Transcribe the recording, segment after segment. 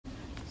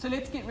So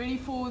let's get ready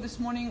for this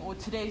morning or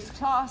today's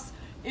class.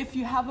 If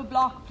you have a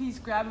block, please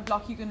grab a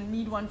block. You're going to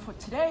need one for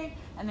today,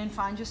 and then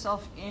find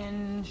yourself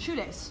in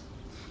shoelace.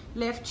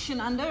 Left shin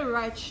under,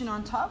 right shin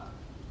on top.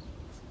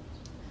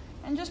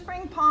 And just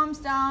bring palms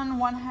down,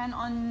 one hand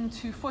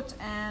onto foot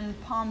and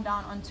palm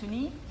down onto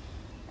knee,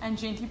 and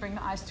gently bring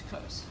the eyes to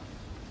close.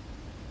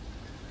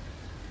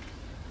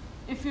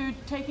 If you're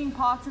taking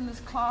part in this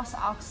class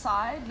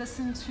outside,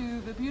 listen to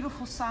the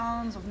beautiful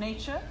sounds of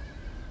nature.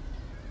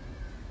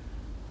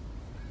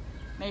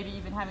 Maybe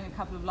even having a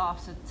couple of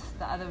laughs at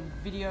the other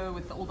video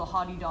with all the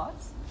hardy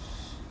darts.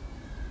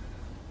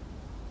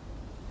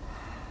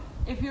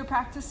 If you're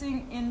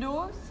practicing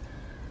indoors,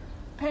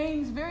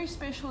 paying very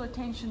special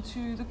attention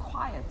to the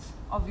quiet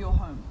of your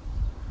home.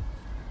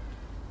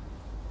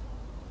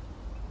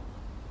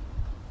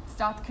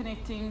 Start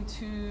connecting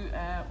to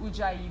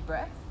Ujjayi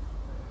breath.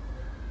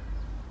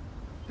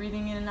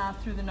 Breathing in and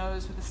out through the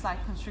nose with a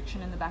slight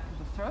constriction in the back of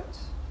the throat.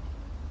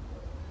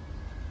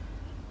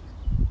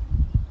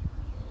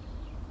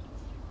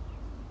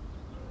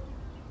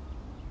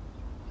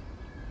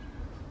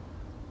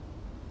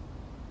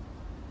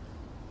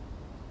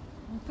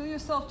 And feel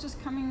yourself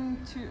just coming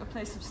to a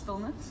place of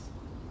stillness.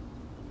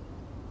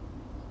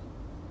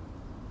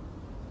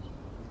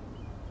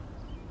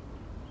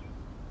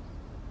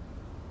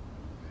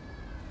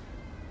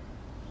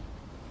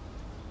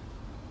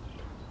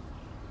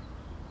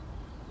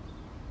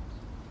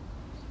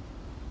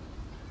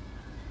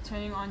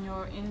 Turning on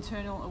your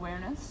internal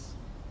awareness,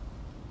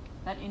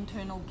 that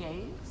internal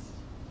gaze.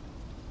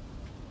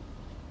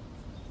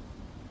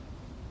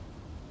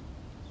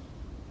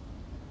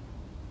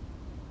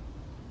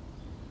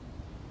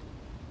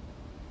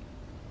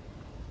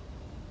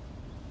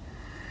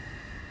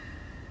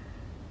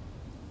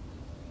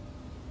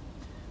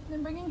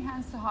 Then bringing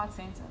hands to heart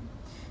center.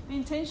 The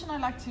intention I'd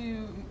like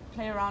to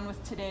play around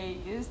with today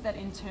is that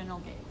internal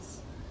gaze.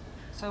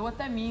 So what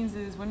that means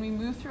is when we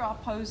move through our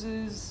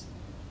poses,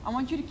 I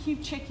want you to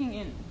keep checking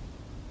in.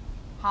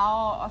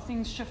 How are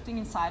things shifting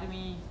inside of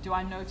me? Do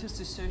I notice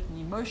a certain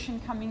emotion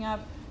coming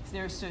up? Is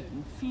there a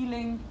certain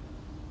feeling?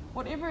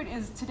 Whatever it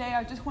is today,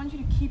 I just want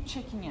you to keep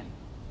checking in.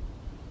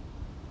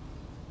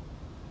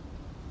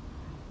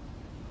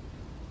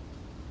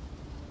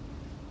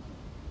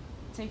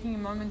 Taking a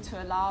moment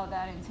to allow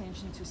that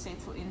intention to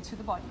settle into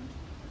the body.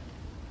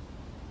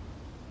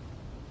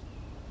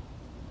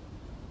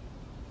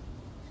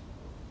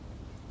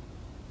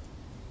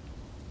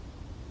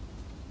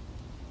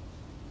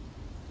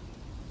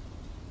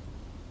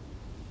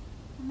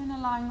 And then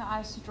allowing the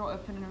eyes to draw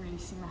open and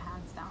releasing the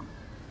hands down.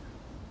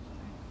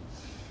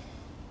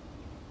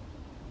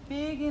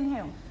 Big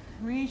inhale.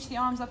 Reach the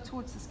arms up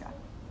towards the sky.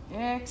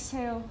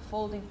 Exhale,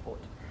 folding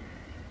forward.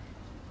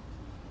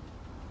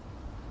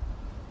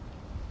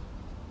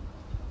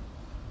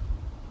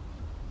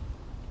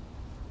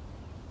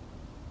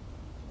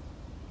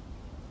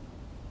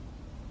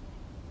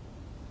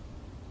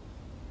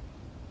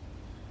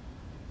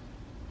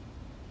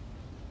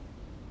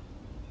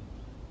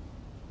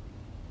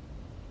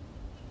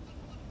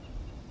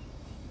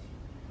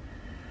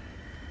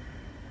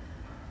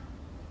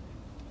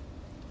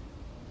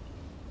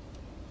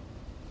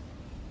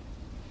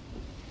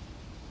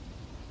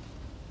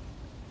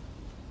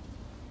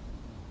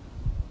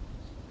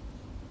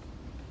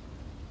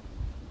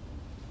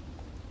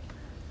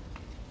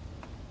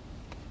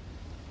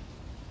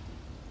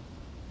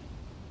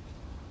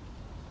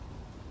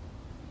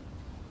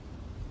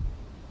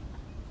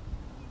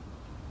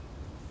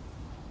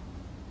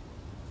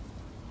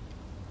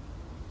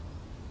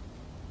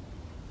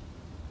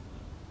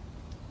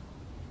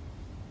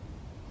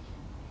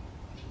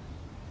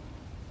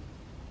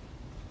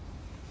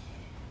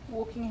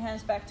 Walking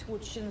hands back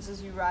towards shins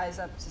as you rise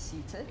up to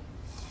seated.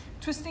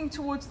 Twisting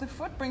towards the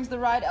foot brings the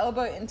right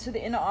elbow into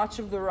the inner arch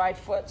of the right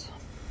foot.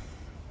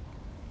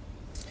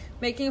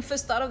 Making a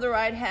fist out of the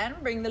right hand,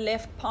 bring the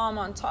left palm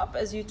on top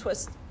as you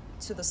twist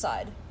to the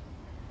side.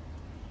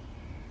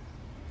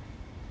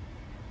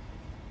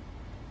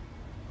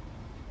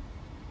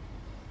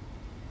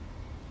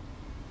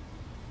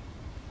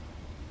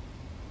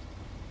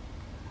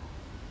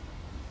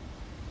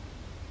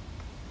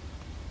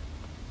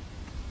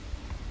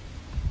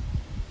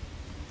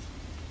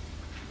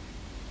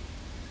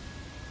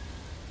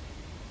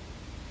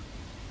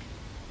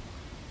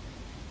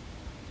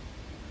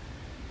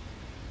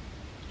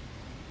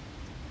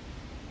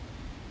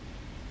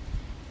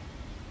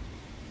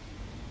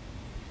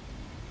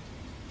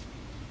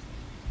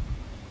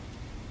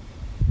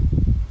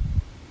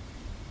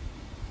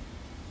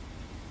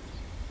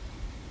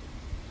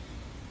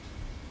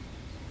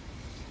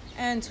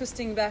 And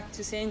twisting back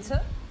to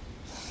center.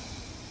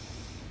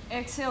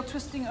 Exhale,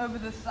 twisting over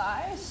the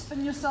thigh.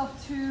 Spin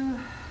yourself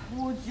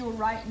towards your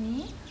right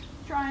knee.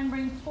 Try and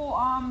bring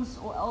forearms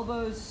or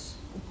elbows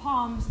or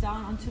palms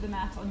down onto the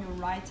mat on your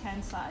right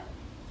hand side.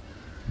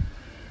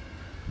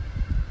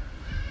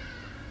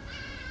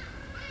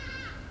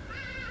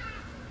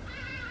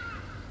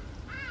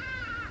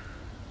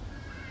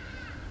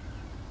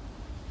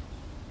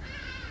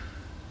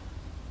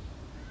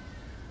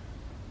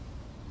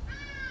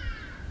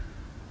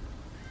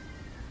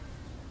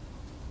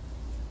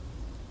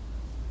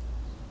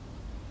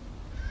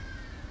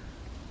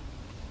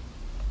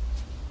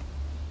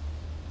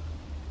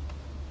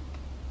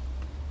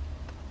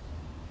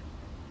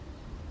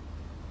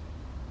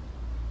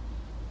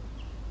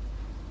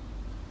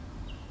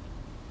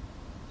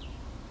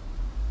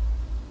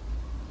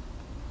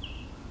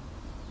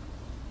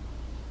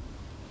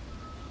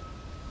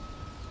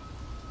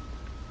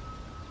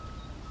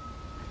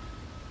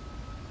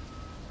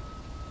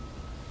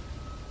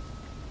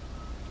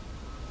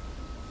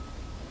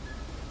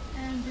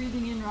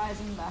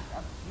 rising back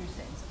up through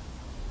center.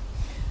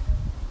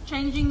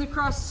 Changing the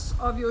cross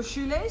of your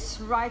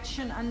shoelace, right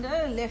shin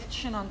under, left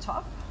shin on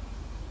top.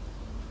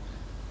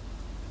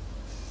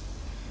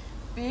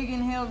 Big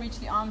inhale, reach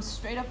the arms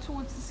straight up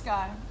towards the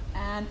sky,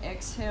 and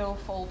exhale,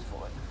 fold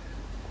forward.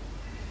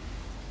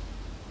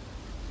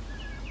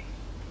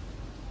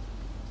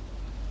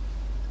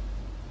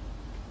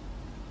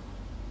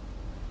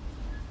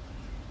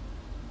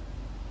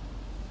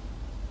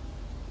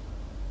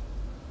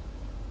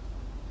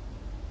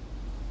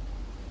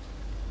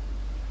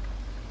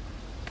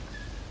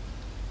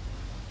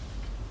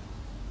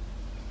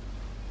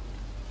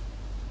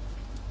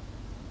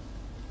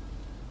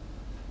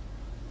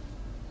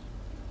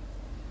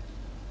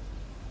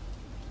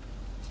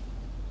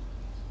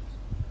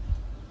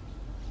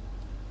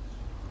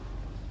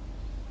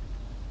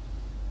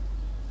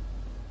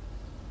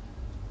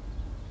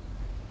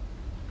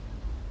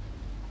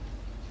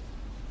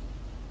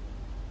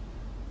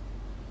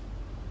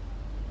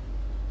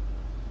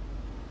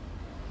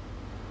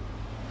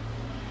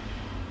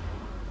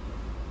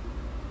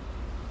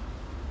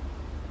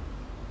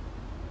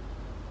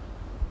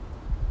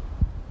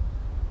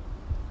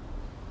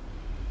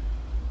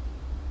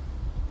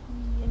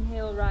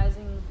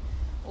 Rising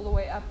all the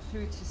way up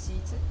through to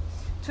seated.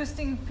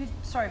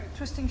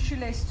 Twisting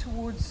shoelace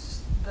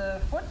towards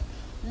the foot.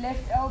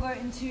 Left elbow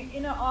into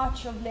inner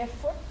arch of left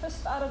foot.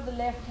 Fist out of the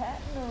left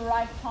hand and the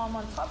right palm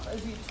on top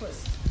as you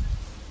twist.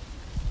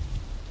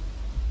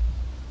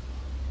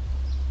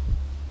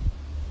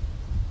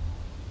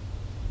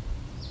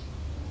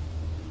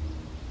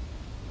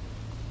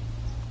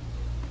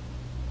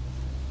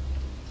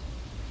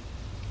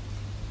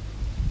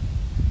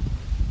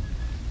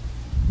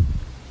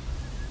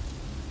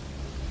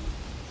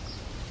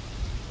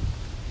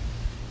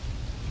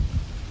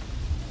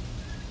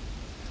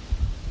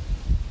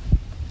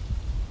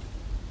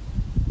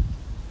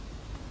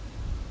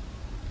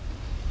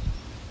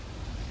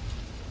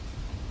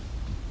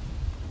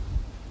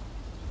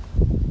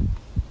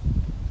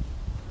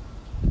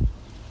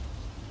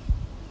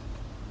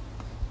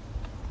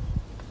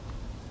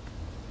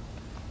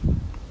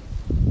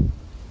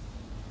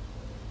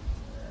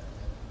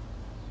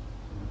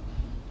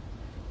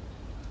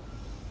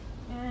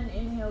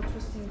 Inhale,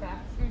 twisting back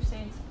through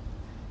center.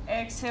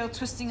 Exhale,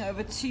 twisting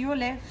over to your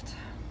left.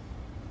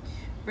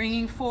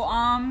 Bringing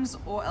forearms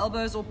or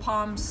elbows or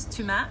palms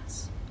to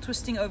mat.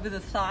 Twisting over the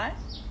thigh.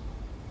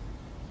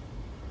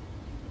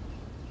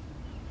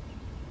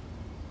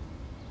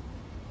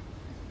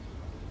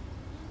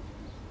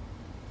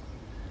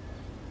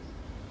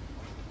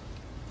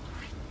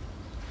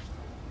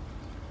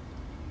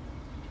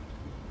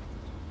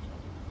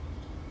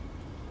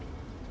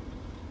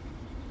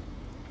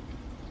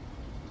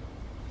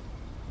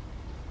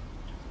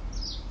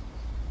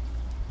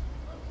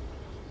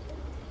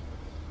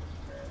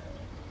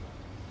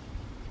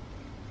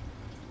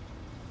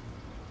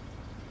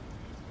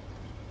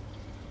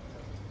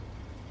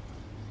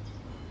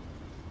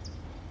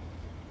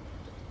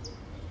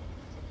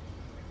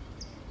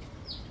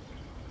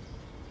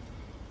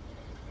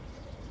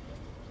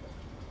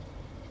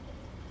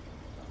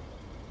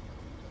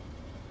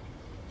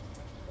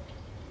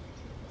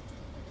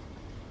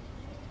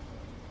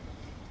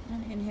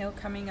 And inhale,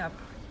 coming up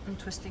and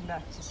twisting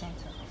back to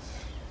center.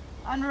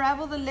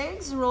 Unravel the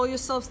legs, roll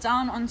yourselves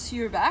down onto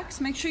your backs.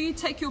 Make sure you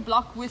take your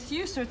block with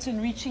you so it's in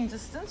reaching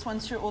distance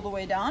once you're all the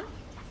way down.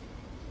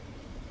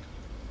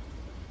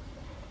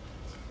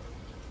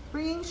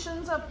 Bringing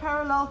shins up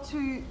parallel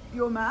to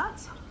your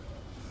mat.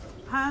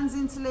 Hands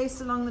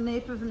interlaced along the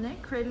nape of the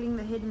neck, cradling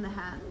the head in the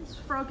hands.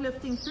 Frog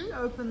lifting through,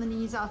 open the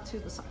knees out to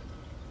the side.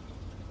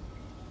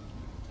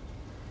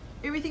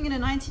 Everything in a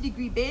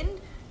 90-degree bend.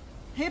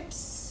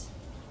 Hips,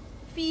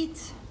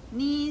 feet,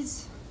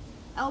 knees,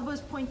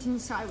 elbows pointing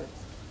sideways.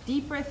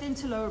 Deep breath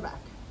into lower back.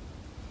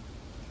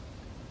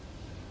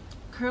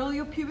 Curl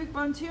your pubic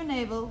bone to your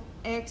navel.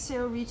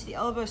 Exhale, reach the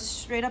elbows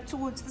straight up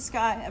towards the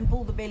sky and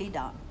pull the belly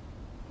down.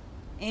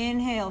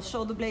 Inhale,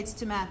 shoulder blades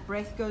to mat.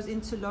 Breath goes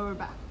into lower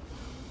back.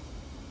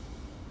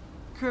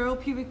 Curl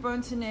pubic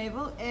bone to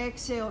navel.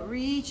 Exhale,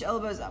 reach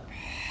elbows up.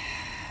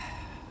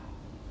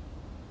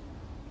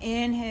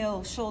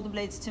 Inhale, shoulder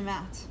blades to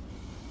mat.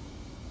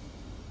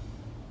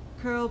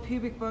 Curl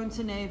pubic bone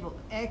to navel.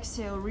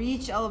 Exhale,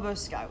 reach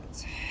elbows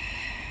skywards.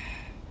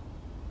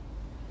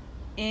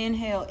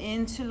 Inhale,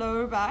 into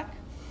lower back.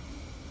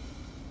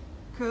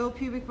 Curl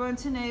pubic bone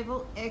to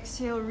navel.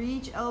 Exhale,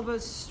 reach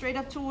elbows straight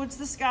up towards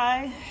the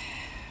sky.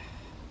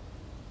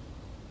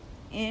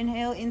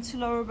 Inhale, into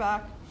lower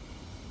back.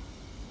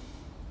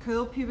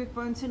 Curl pubic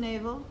bone to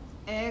navel.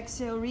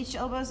 Exhale, reach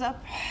elbows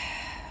up.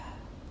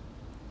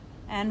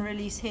 And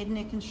release head,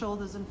 neck, and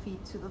shoulders and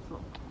feet to the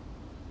floor.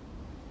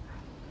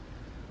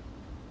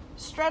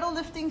 Straddle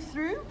lifting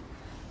through.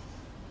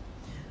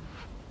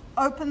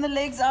 Open the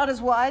legs out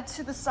as wide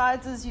to the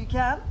sides as you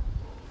can.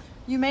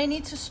 You may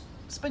need to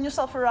spin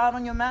yourself around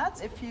on your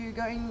mat if you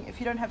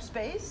don't have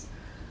space.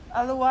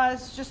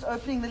 Otherwise, just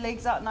opening the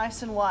legs out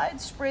nice and wide.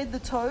 Spread the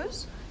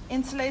toes.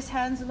 Interlace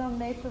hands along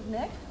nape of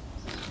neck.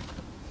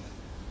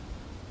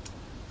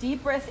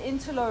 Deep breath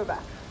into lower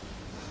back.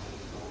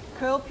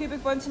 Curl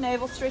pubic bone to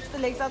navel, stretch the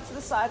legs out to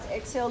the sides.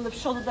 Exhale, lift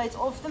shoulder blades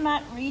off the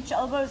mat, reach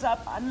elbows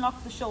up,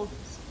 unlock the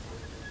shoulders.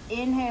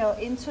 Inhale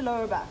into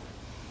lower back.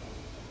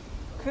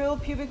 Curl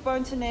pubic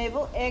bone to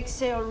navel,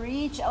 exhale,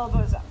 reach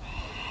elbows up.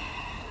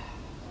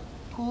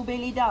 Pull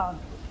belly down.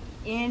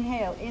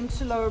 Inhale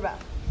into lower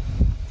back.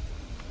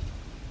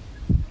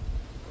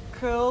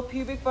 Curl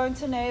pubic bone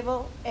to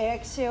navel,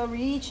 exhale,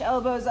 reach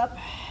elbows up.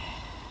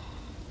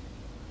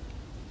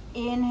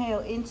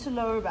 Inhale into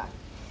lower back.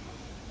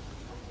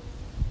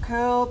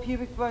 Curl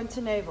pubic bone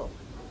to navel.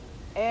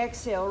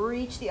 Exhale,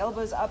 reach the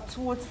elbows up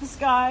towards the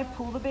sky,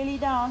 pull the belly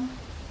down.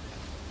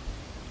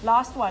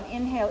 Last one,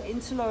 inhale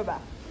into lower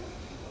back.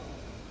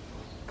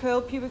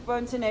 Curl pubic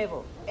bone to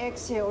navel.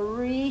 Exhale,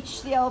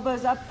 reach the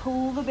elbows up,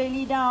 pull the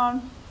belly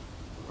down.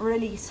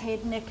 Release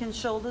head, neck, and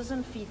shoulders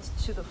and feet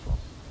to the floor.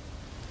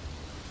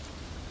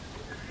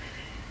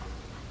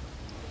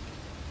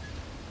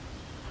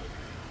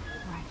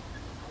 Right.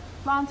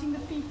 Planting the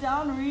feet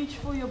down, reach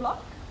for your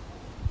block.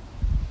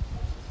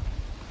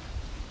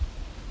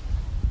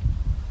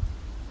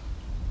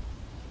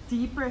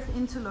 Deep breath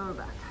into lower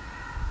back.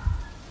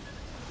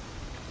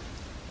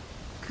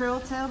 Curl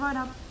tailbone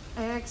up.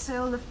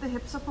 Exhale, lift the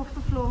hips up off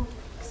the floor.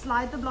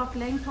 Slide the block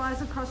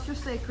lengthwise across your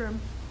sacrum.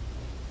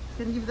 It's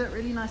going to give that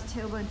really nice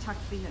tailbone tuck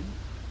feeling.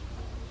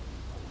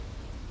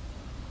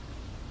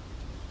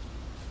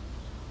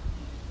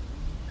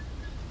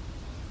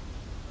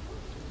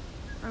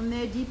 From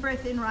there, deep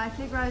breath in, right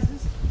leg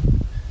rises.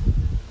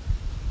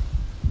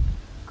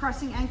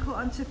 Crossing ankle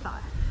onto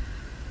thigh.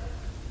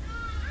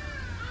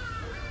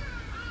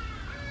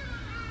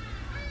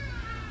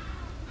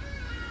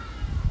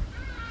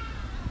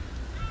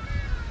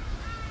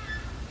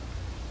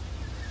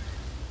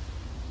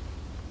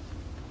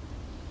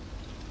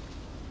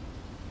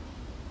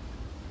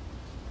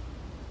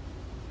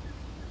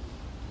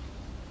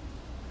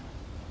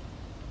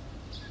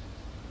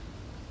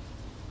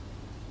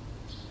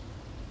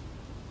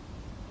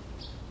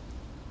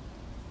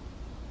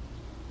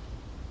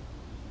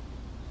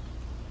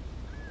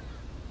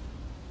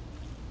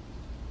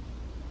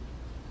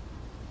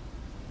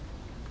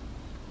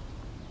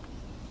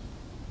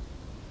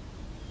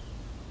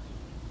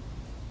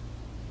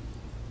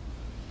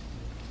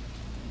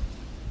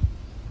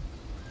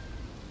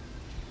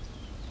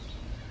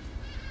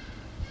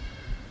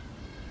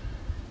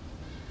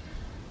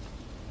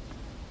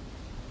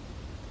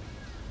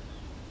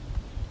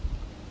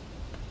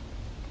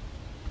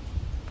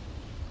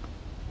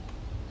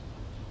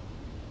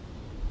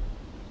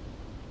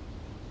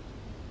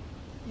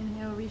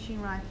 Inhale,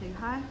 reaching right leg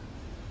high.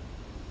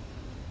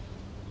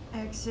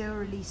 Exhale,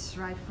 release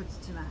right foot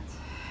to mat.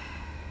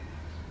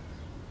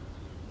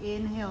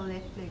 Inhale,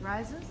 left leg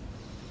rises.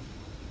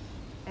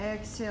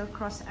 Exhale,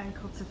 cross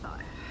ankle to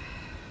thigh.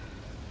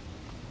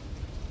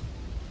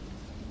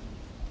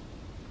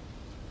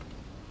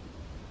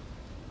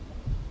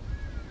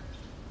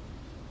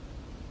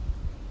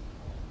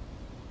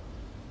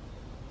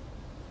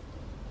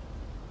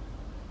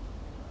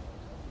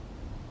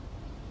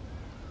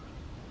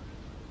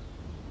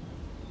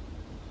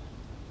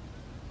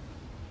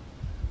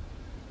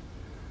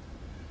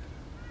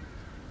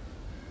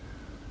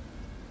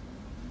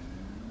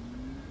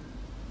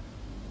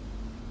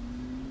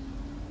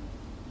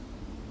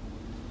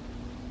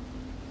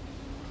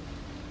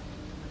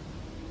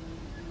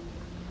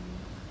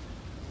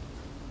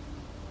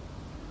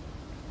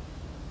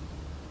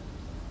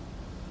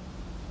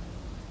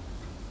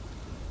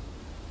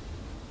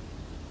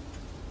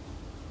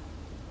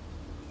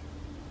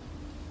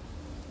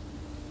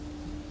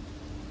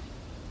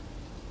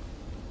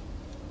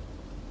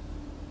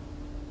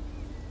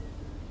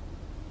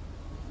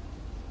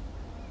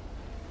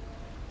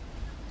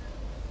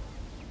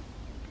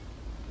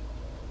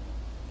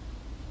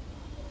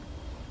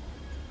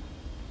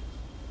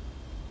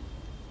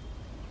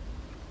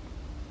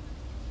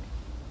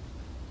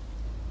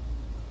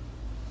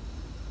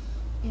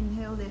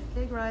 Inhale, left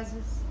leg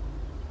rises.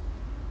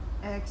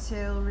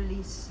 Exhale,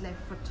 release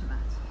left foot to mat.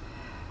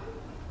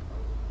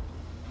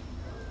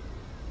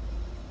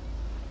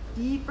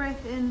 Deep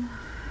breath in.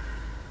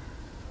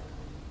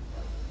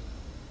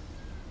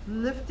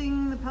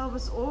 Lifting the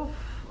pelvis off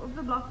of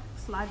the block.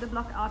 Slide the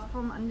block out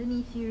from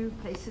underneath you.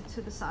 Place it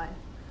to the side.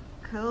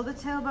 Curl the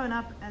tailbone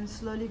up and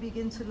slowly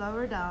begin to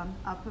lower down.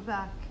 Upper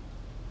back,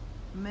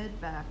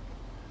 mid back,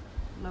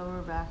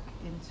 lower back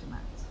into mat.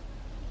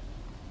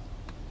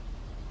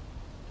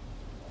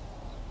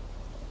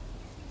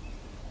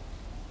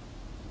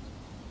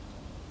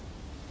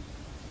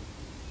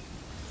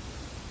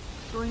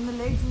 Drawing the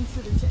legs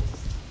into the chest.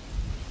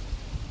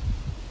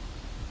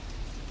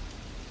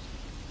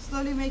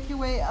 Slowly make your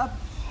way up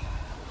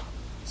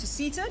to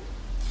seated.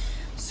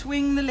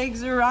 Swing the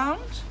legs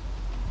around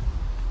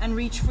and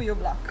reach for your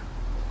block.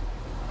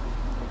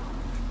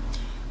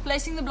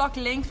 Placing the block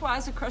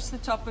lengthwise across the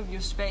top of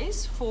your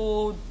space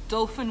for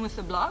dolphin with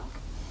the block.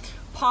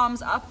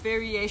 Palms up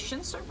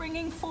variation, so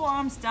bringing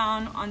forearms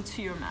down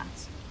onto your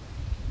mat.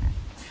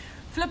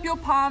 Flip your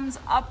palms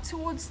up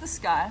towards the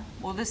sky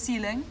or the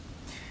ceiling.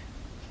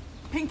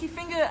 Pinky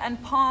finger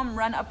and palm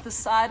run up the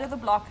side of the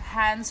block,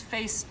 hands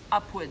face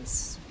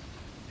upwards.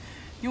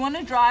 You want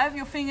to drive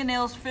your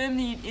fingernails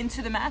firmly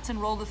into the mat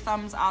and roll the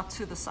thumbs out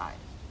to the side.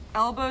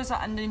 Elbows are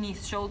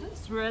underneath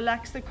shoulders.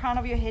 Relax the crown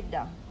of your head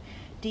down.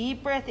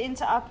 Deep breath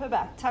into upper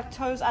back. Tuck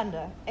toes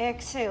under.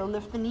 Exhale.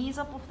 Lift the knees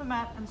up off the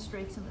mat and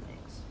straighten the legs.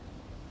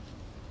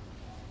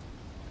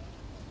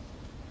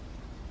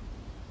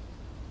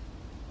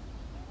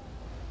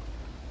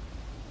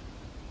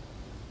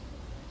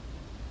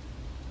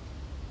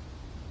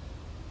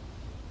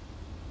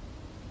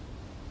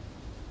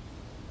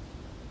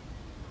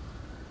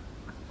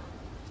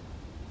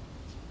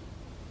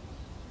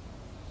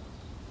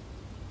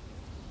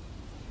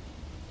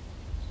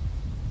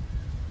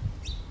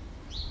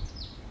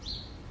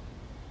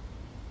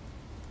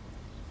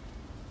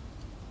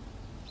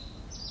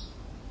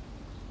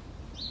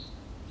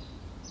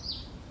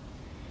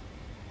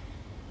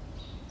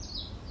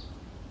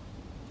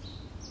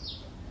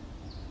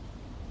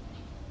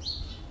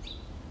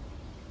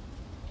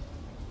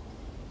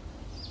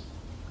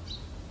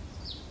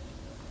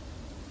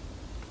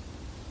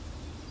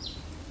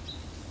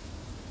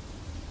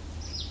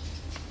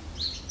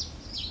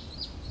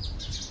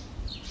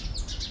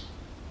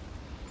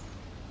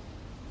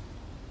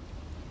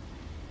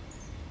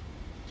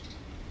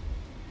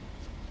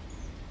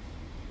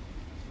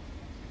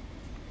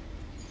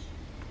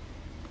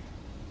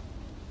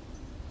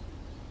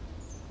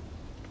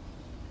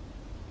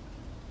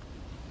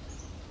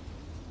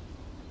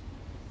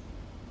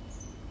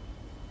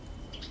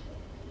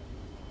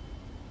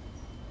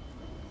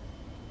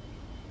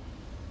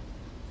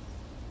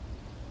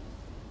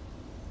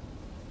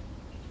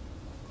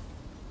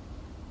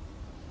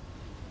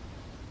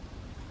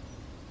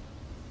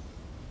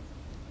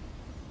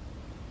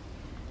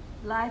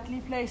 Lightly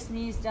place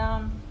knees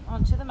down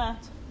onto the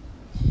mat.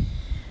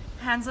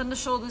 Hands under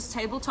shoulders,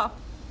 tabletop.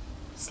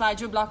 Slide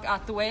your block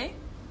out the way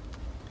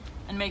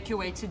and make your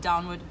way to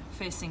downward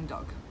facing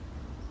dog.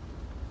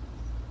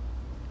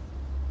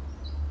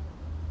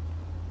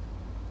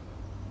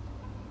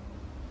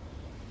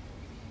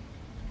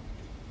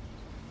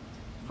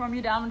 From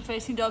your downward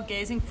facing dog,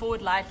 gazing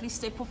forward, lightly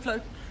step or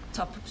float,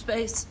 top of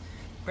space.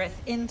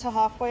 Breath into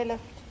halfway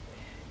lift.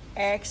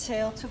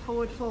 Exhale to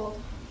forward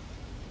fold.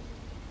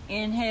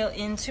 Inhale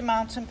into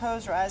mountain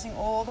pose, rising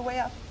all the way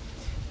up.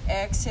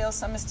 Exhale,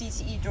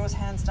 Samasthiti, draws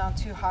hands down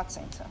to heart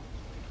center.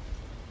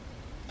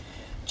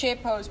 Chair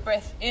pose,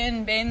 breath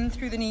in, bend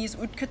through the knees,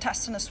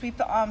 Utkatasana, sweep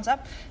the arms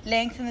up,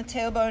 lengthen the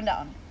tailbone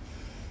down.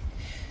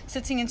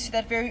 Sitting into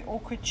that very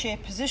awkward chair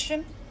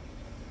position.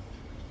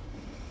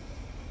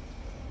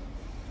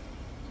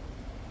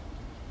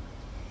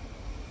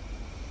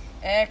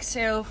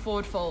 Exhale,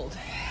 forward fold.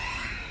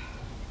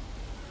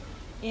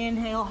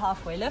 Inhale,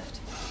 halfway lift.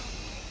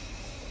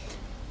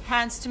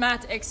 Hands to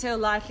mat, exhale,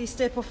 lightly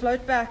step or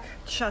float back.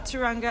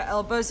 Chaturanga,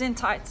 elbows in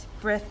tight.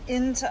 Breath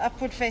into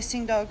upward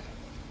facing dog.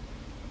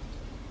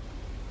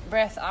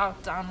 Breath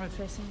out, downward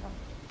facing dog.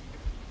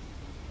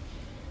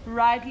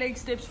 Right leg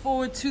steps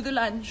forward to the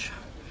lunge.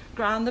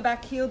 Ground the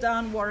back heel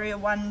down, warrior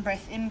one,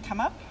 breath in,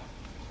 come up.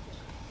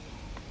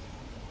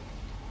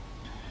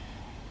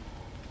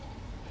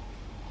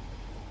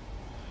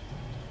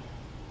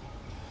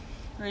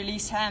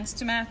 Release hands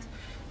to mat.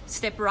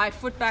 Step right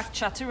foot back,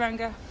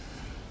 chaturanga.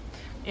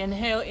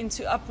 Inhale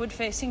into upward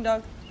facing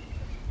dog.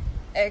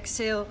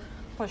 Exhale,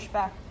 push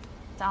back,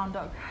 down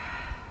dog.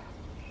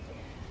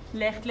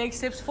 Left leg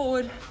steps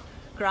forward,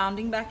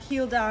 grounding back,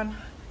 heel down.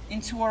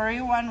 Into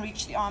warrior one,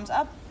 reach the arms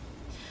up.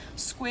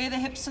 Square the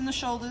hips and the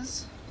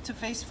shoulders to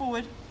face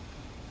forward.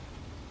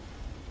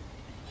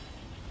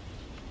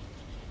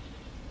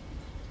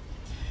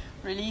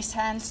 Release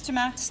hands to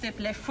mat, step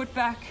left foot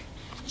back.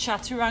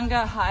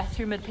 Chaturanga, high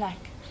through mid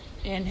plank.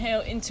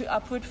 Inhale into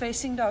upward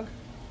facing dog.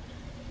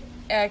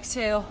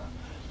 Exhale,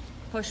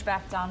 push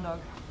back, down dog.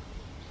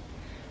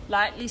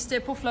 Lightly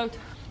step or float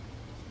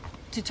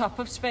to top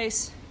of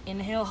space.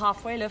 Inhale,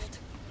 halfway lift.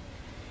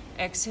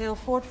 Exhale,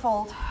 forward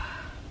fold.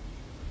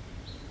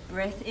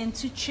 Breath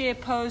into chair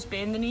pose,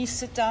 bend the knees,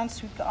 sit down,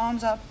 sweep the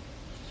arms up.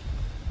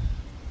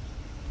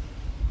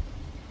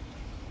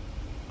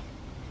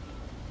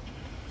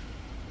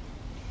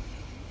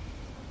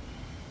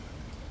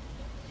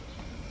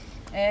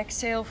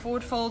 Exhale,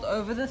 forward fold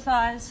over the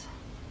thighs.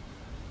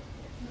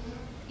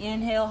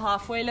 Inhale,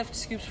 halfway lift,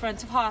 scoops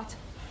front of heart.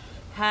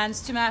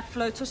 Hands to mat,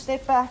 float or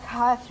step back,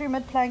 high through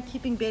mid plank,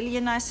 keeping belly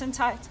in nice and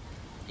tight.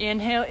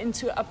 Inhale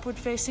into upward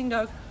facing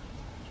dog.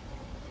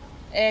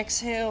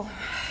 Exhale,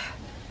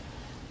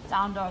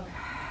 down dog.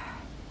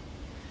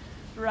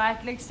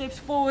 Right leg steps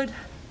forward,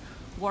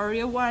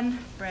 warrior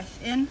one,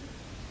 breath in.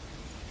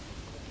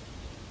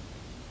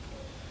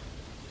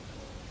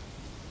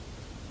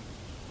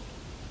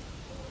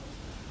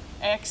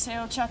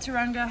 Exhale,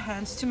 chaturanga,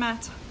 hands to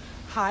mat.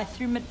 High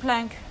through mid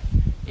plank.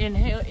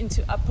 Inhale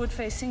into upward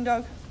facing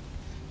dog.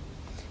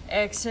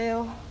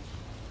 Exhale,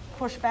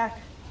 push back,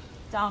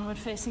 downward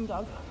facing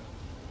dog.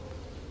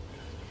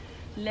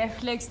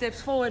 Left leg steps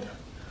forward,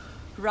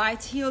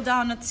 Right heel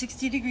down at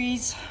 60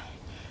 degrees.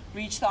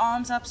 Reach the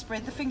arms up,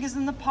 spread the fingers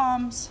in the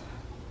palms.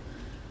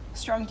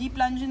 Strong deep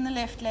lunge in the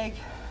left leg.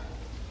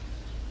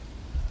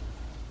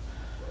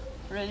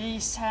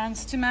 Release,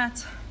 hands to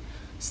mat.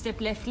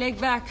 Step left leg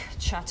back,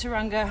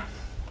 chaturanga.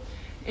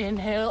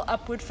 Inhale,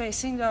 upward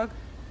facing dog.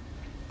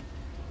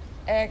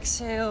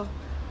 Exhale,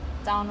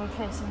 downward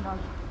facing dog.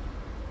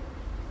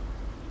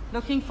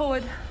 Looking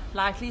forward,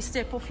 lightly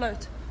step or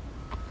float.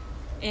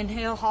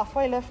 Inhale,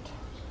 halfway lift.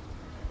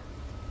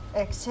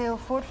 Exhale,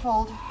 forward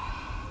fold.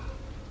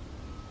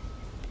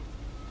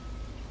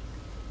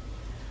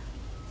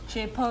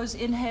 Chair pose,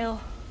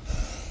 inhale.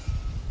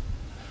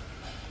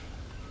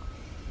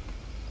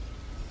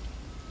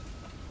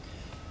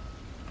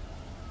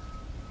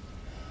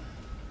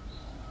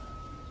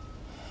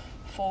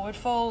 Forward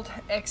fold,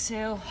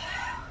 exhale.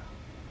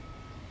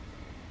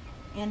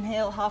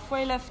 Inhale,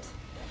 halfway lift.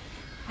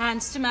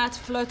 Hands to mat,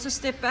 float or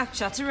step back,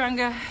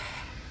 chaturanga.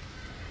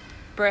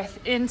 Breath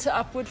into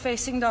upward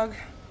facing dog.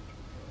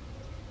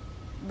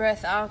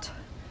 Breath out,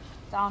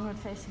 downward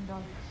facing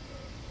dog.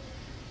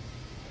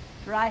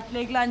 Right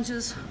leg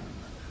lunges,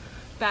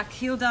 back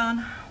heel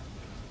down.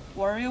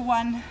 Warrior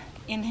one,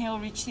 inhale,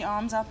 reach the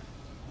arms up.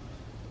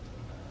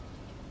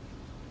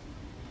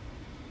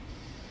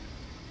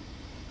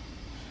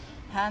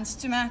 Hands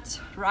to mat,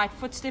 right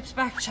foot steps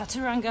back,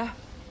 chaturanga.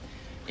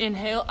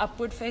 Inhale,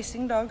 upward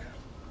facing dog.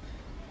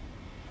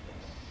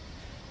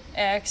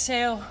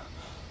 Exhale,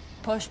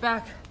 push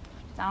back,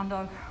 down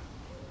dog.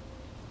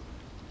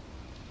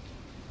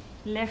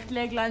 Left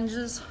leg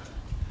lunges,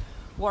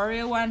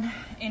 warrior one,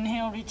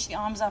 inhale, reach the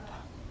arms up.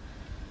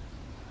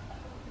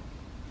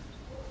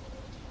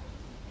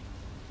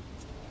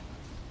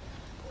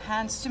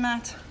 Hands to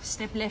mat,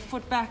 step left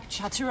foot back,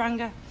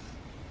 chaturanga.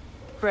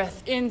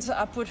 Breath into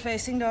upward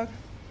facing dog.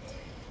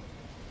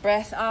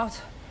 Breath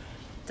out,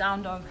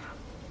 down dog.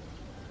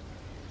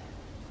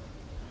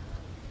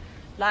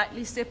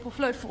 Lightly step or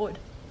float forward.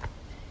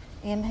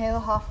 Inhale,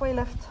 halfway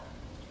lift.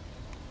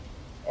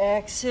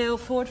 Exhale,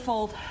 forward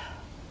fold.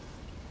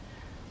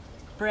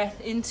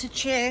 Breath into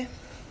chair.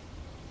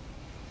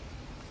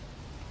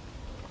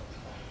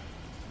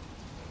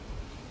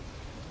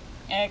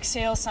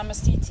 Exhale,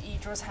 Samastiti,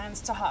 draws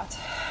hands to heart.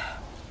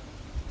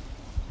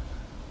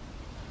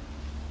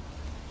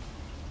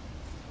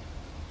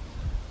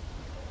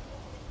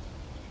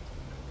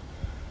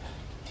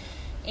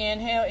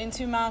 Inhale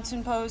into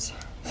mountain pose.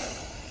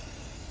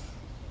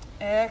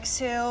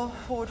 Exhale,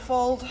 forward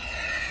fold.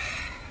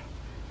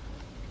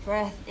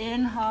 Breath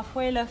in,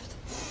 halfway lift.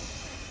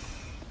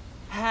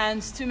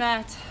 Hands to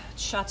mat.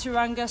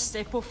 Chaturanga,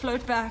 step or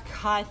float back,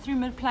 high through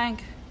mid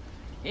plank.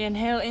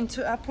 Inhale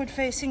into upward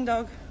facing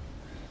dog.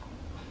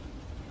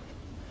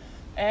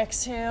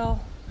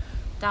 Exhale,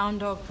 down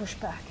dog, push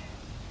back.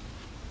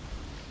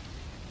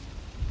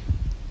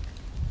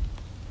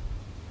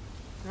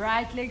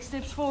 Right leg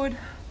steps forward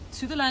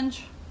to the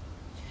lunge.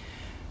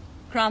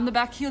 Ground the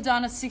back heel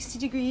down at 60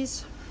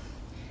 degrees.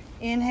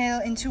 Inhale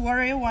into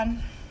warrior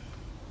one.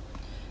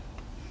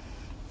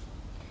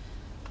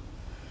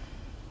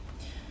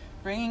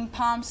 Bringing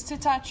palms to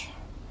touch.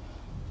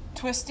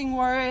 Twisting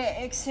warrior,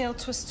 exhale,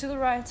 twist to the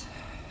right.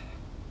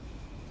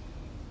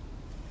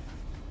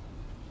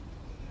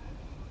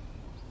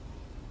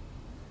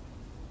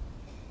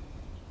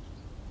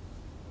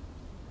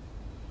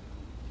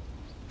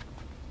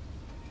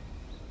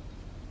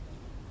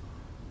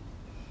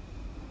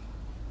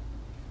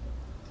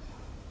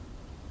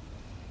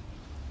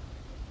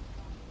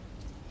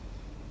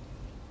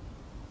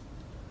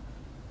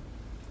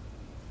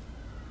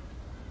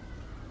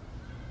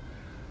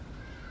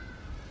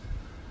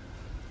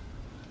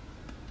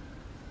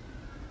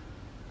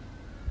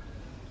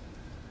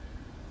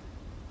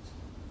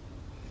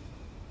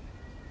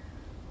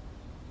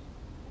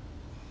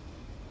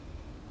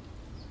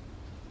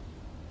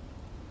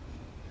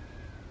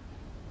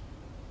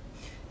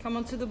 Come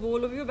onto the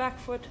ball of your back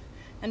foot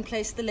and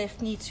place the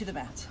left knee to the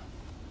mat.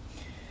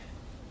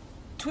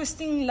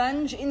 Twisting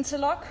lunge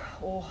interlock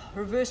or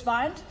reverse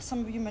bind,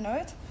 some of you may know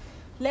it.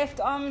 Left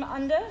arm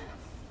under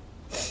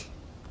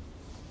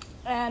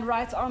and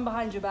right arm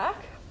behind your back.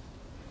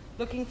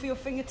 Looking for your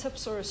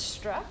fingertips or a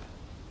strap.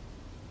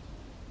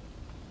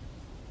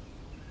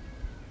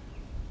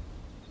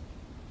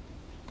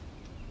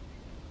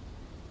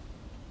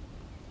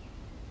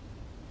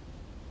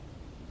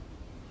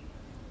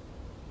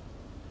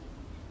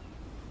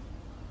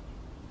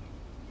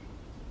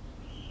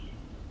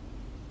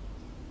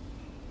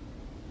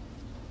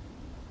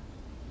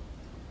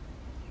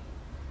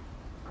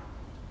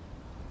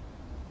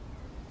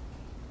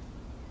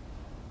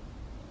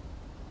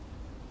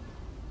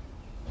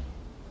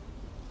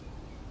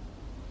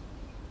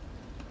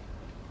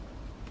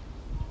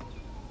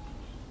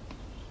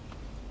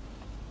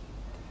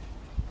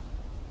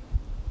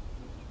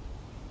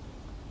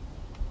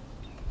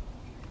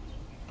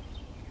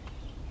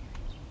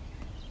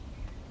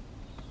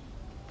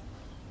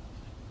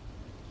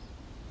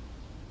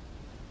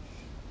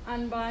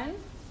 Unbind.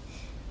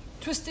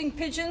 Twisting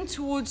pigeon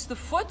towards the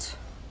foot.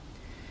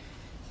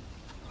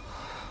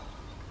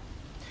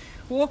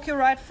 Walk your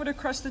right foot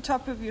across the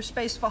top of your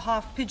space for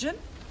half pigeon.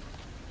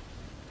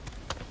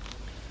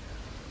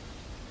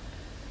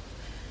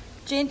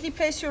 Gently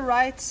place your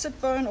right sit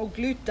bone or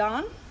glute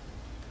down.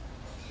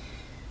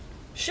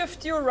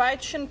 Shift your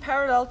right shin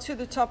parallel to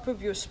the top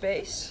of your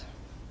space.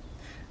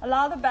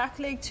 Allow the back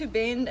leg to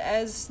bend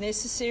as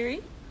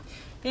necessary.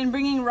 Then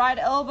bringing right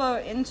elbow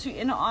into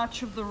inner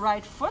arch of the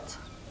right foot,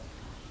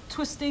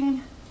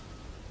 twisting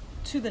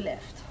to the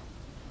left.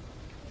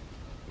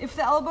 If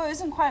the elbow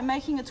isn't quite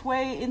making its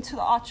way into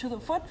the arch of the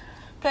foot,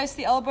 place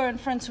the elbow in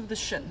front of the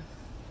shin.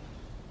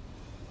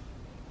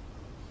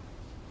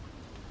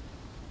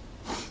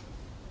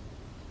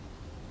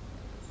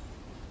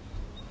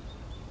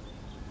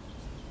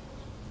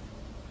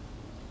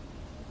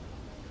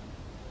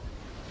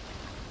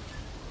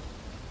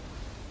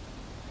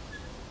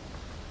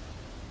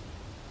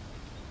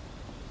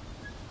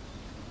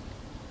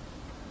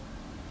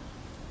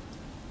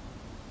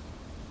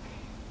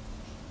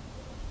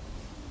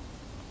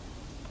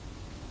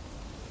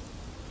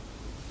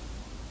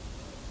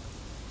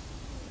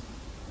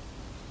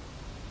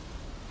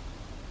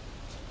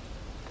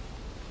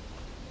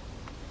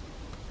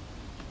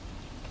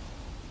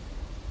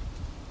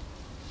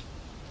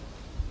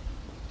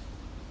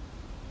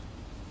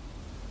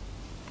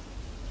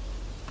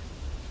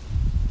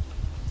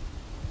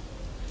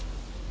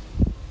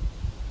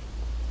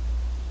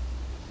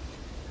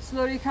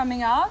 Slowly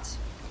coming out,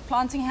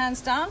 planting hands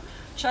down,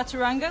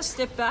 chaturanga,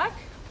 step back,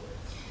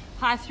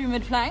 high through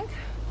mid plank,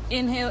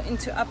 inhale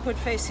into upward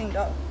facing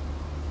dog.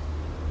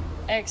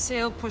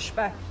 Exhale, push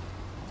back,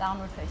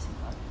 downward facing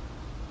dog.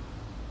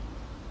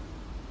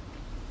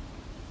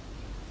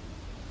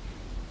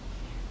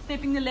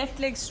 Stepping the left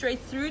leg straight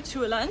through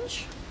to a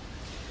lunge,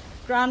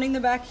 grounding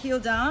the back heel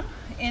down,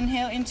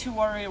 inhale into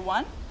warrior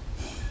one.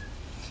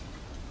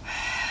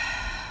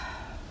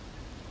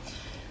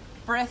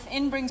 Breath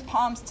in brings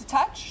palms to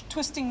touch.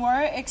 Twisting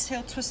warrior,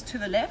 exhale, twist to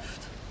the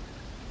left.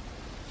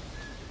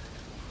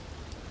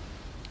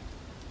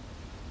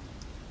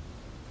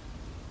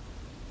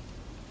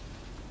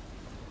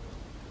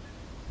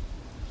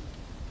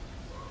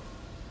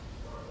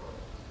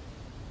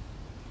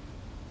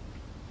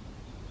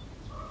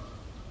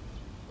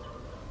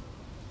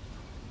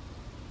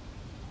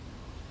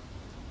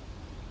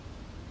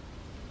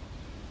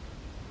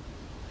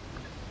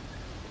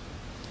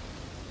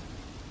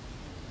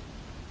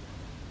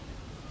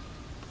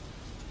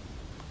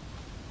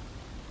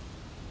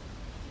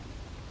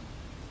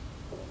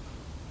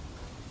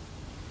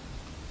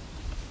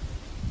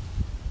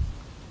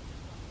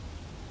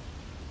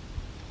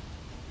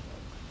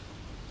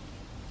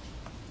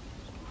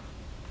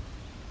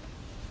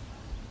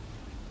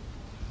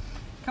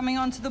 Coming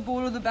onto the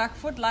ball of the back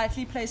foot,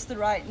 lightly place the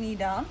right knee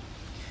down.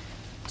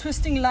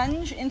 Twisting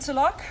lunge,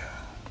 interlock.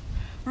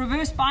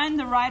 Reverse bind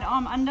the right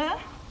arm under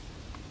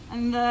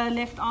and the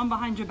left arm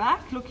behind your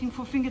back, looking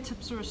for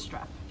fingertips or a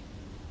strap.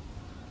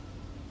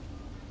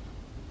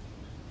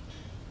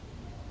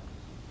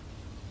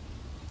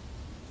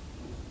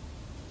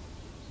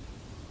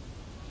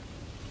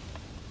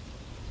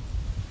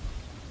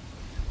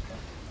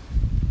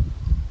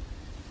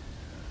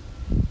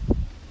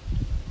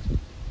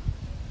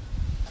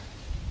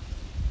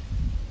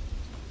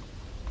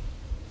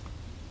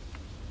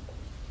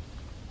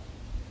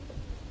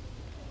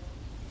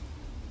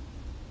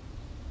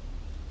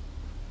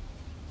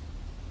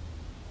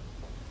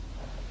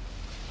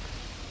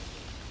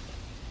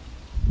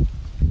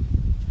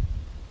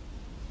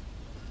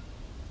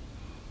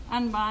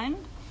 Unbind.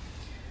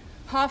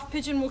 Half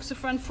pigeon, walks the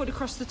front foot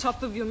across the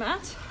top of your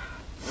mat.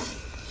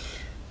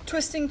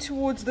 Twisting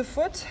towards the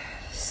foot,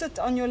 sit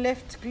on your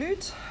left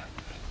glute.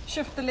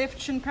 Shift the left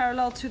shin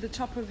parallel to the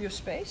top of your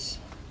space.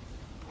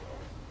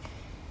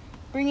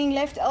 Bringing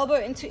left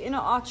elbow into inner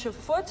arch of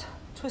foot,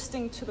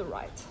 twisting to the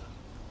right.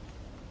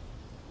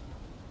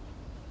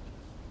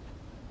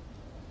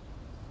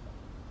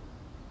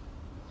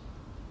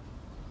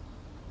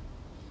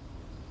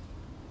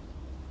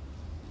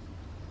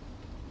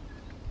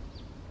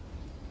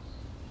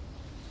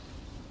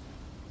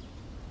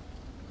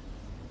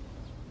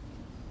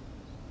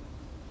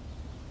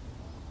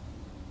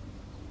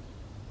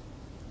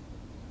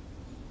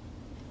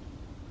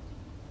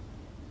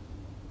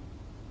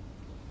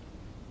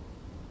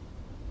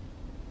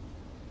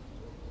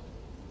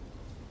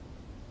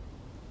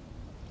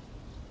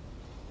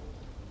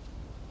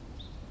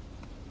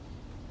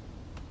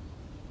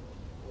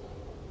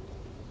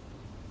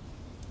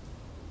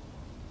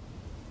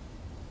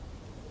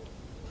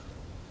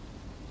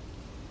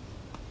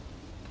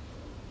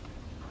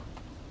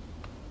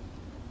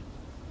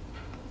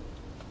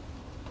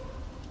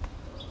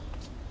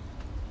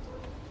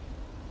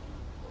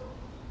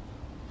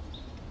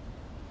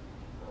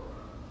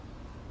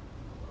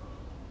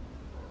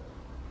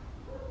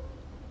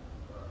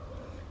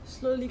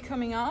 Slowly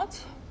coming out,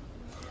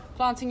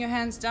 planting your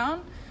hands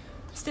down.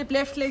 Step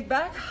left leg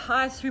back,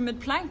 high through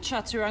mid plank,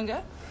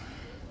 chaturanga.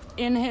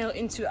 Inhale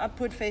into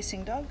upward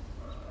facing dog.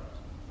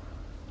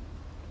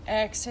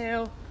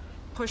 Exhale,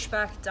 push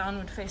back,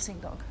 downward facing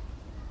dog.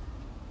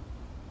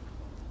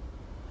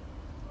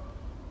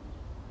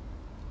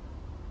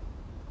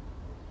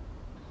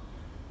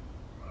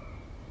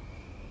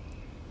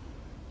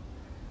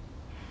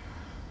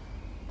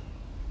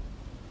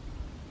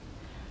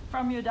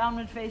 from your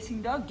downward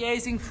facing dog,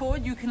 gazing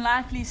forward, you can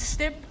lightly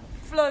step,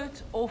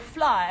 float, or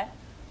fly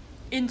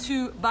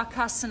into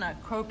Bakasana,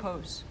 crow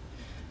pose.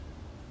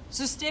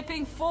 So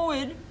stepping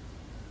forward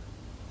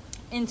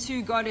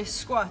into goddess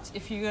squat,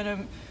 if you're going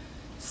to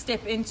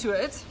step into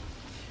it,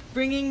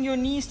 bringing your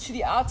knees to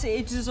the outer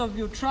edges of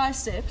your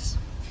triceps,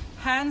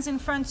 hands in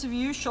front of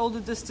you, shoulder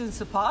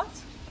distance apart,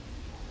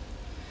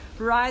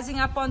 rising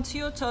up onto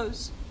your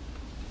toes,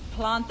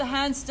 plant the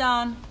hands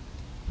down,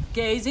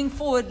 gazing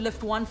forward,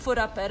 lift one foot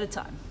up at a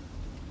time.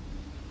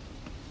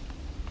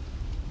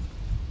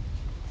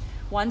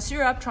 Once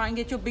you're up, try and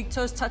get your big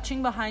toes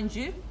touching behind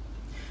you.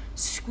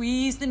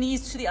 Squeeze the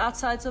knees to the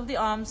outsides of the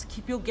arms.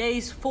 Keep your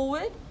gaze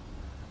forward.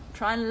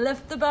 Try and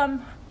lift the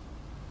bum.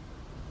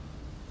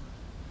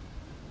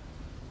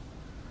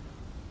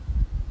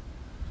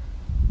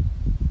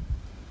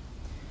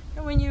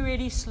 And when you're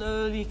ready,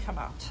 slowly come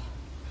out.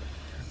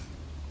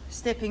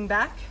 Stepping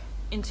back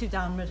into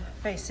downward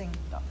facing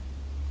dog.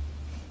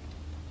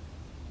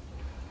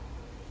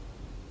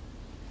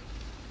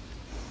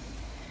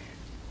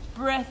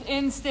 Breath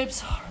in,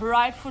 steps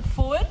right foot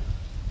forward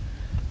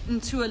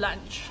into a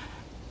lunge.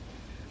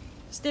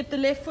 Step the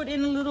left foot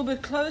in a little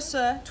bit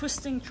closer,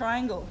 twisting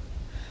triangle.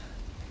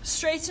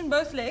 Straighten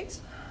both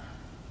legs.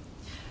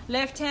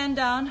 Left hand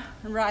down,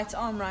 right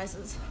arm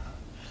rises.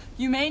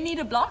 You may need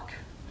a block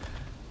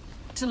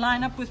to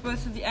line up with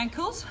both of the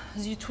ankles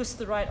as you twist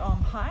the right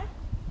arm high.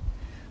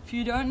 If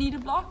you don't need a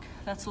block,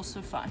 that's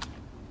also fine.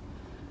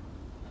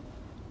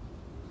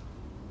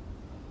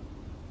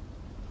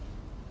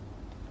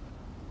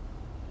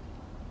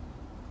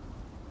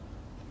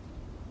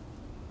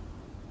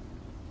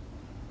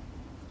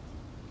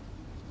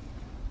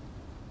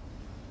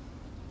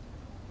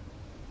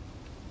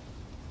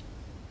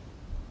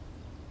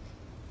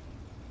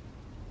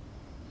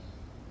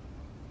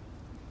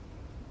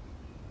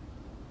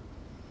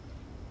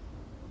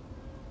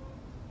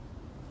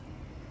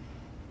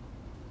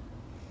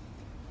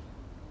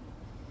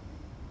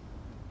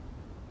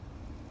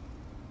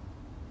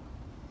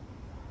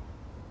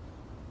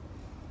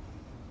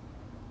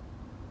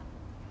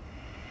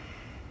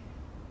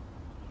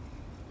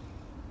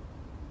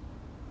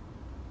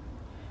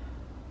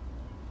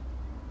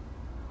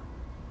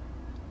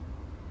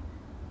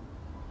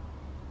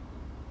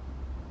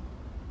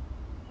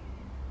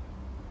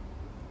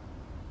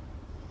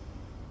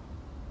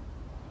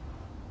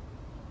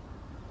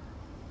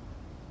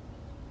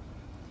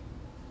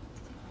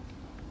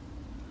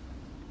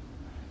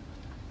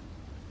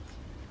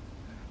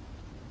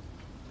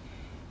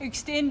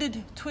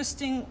 Extended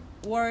twisting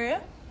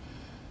warrior.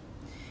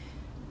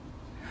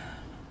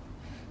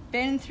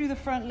 Bend through the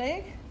front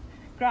leg,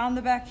 ground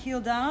the back heel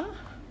down.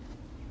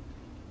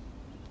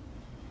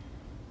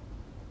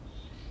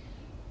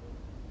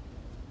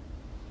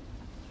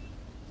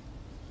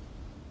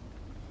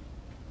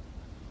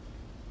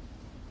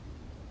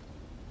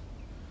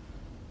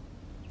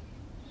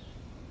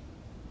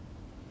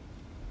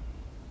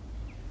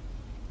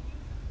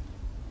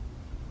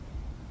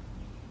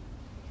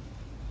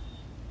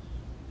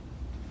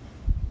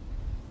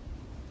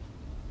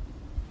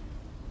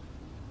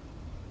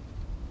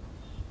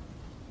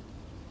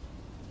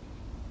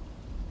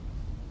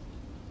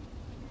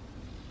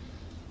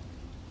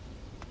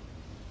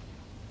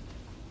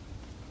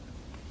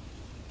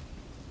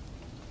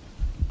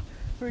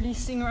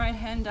 Releasing right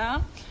hand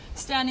down.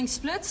 Standing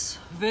splits,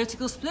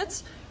 vertical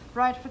splits.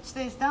 Right foot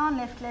stays down,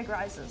 left leg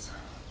rises.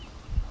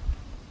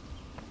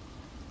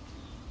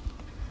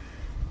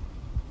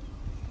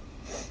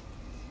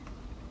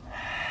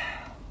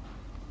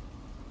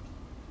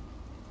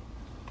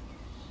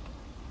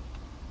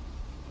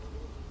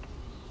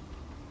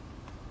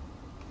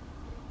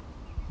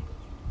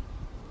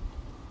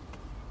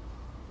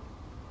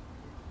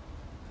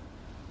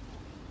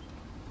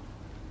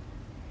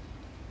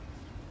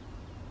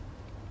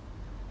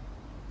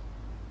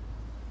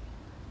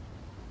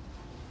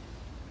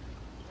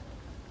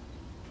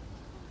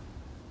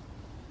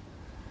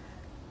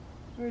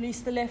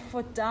 Release the left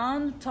foot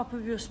down, top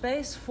of your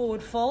space,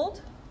 forward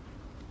fold.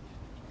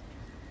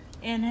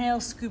 Inhale,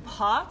 scoop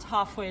heart,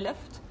 halfway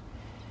lift.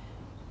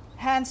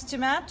 Hands to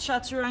mat,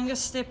 chaturanga,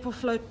 step or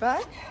float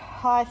back,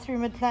 high through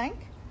mid-plank.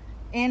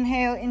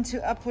 Inhale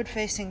into upward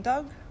facing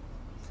dog.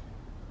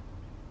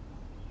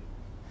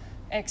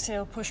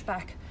 Exhale, push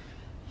back,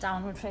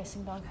 downward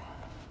facing dog.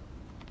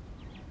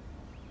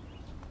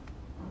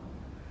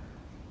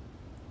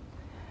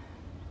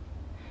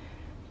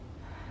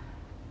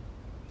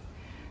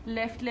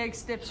 Left leg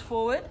steps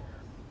forward,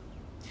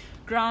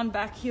 ground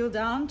back, heel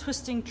down,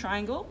 twisting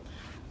triangle.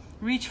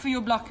 Reach for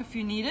your block if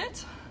you need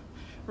it.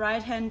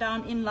 Right hand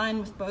down in line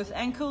with both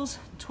ankles,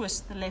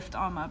 twist the left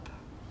arm up.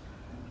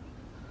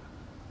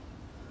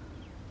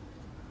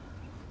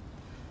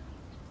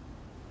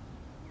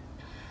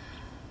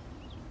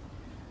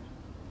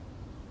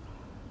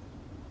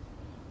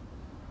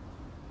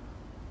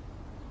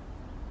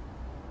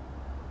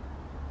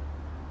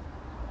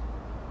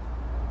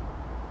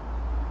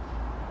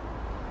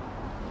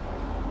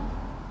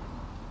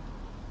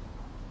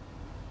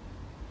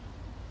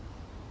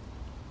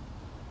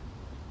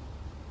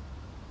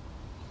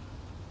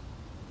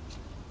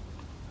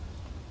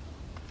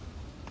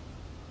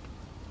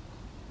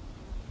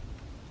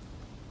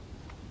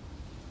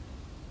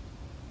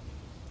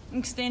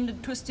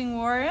 Extended twisting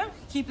warrior.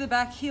 Keep the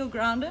back heel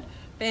grounded.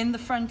 Bend the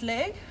front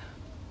leg.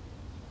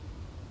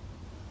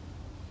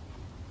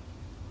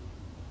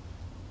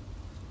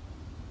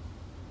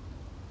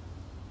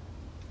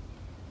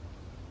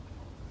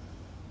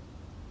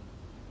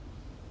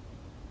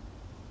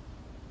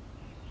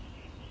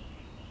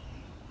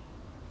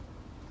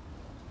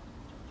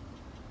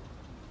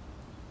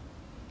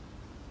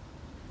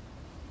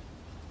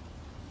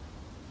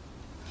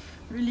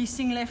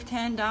 Releasing left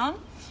hand down.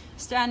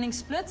 Standing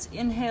splits.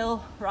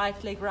 Inhale,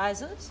 right leg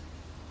rises.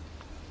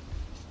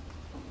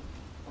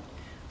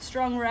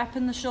 Strong wrap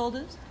in the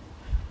shoulders.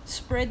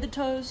 Spread the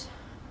toes.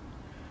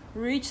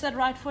 Reach that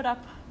right foot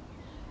up.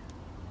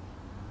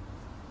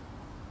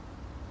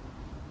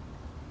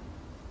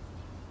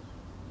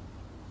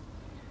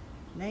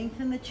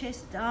 Lengthen the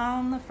chest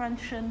down the front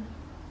shin.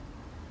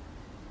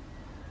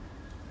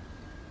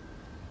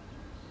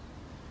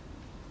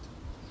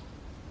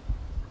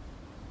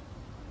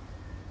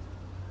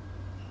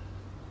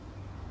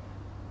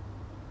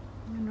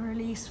 And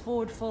release,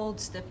 forward fold,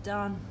 step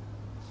down.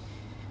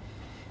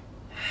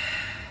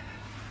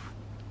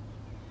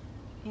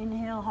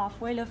 Inhale,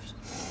 halfway lift.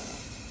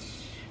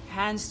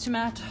 Hands to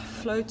mat,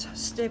 float,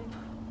 step,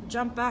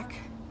 jump back.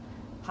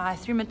 High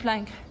 3-minute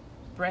plank.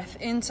 Breath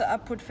into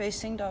upward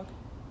facing dog.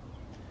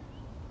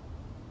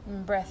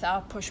 And breath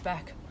out, push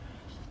back.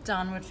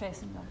 Downward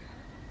facing dog.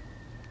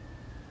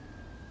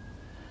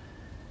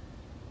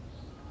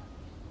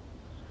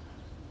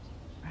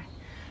 Right.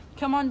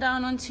 Come on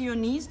down onto your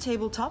knees,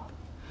 tabletop.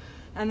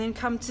 And then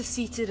come to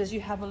seated as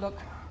you have a look.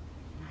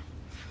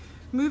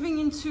 Moving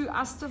into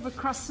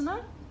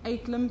Astavakrasana,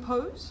 8-limb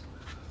pose.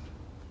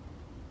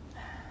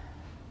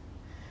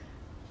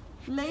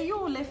 Lay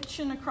your left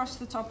shin across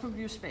the top of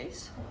your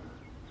space.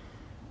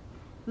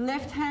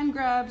 Left hand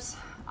grabs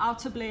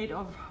outer blade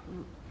of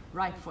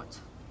right foot.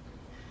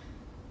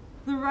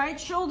 The right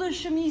shoulder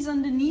shimmies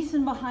underneath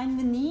and behind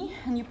the knee,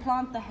 and you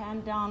plant the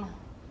hand down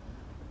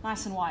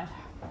nice and wide.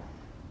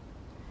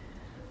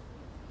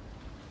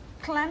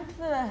 Clamp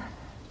the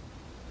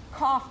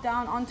calf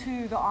down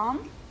onto the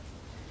arm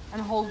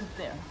and hold it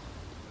there.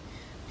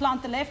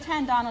 Plant the left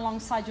hand down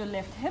alongside your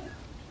left hip.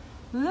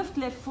 Lift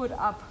left foot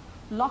up.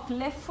 Lock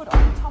left foot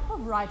on top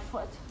of right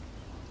foot.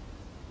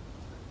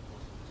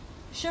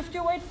 Shift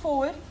your weight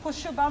forward.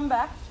 Push your bum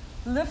back.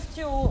 Lift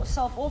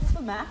yourself off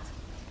the mat.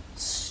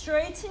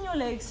 Straighten your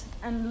legs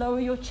and lower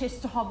your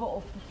chest to hover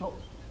off the floor.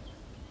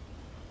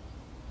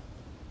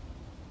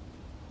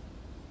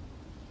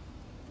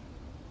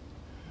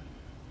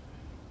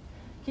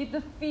 Keep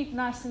the feet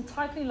nice and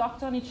tightly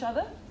locked on each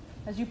other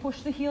as you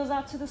push the heels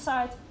out to the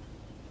side.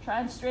 Try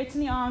and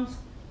straighten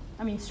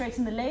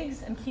straighten the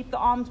legs and keep the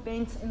arms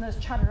bent in the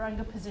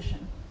chaturanga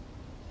position.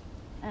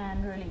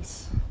 And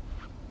release.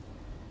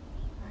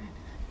 Right.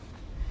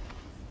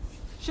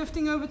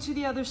 Shifting over to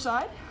the other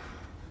side.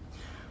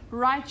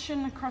 Right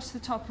shin across the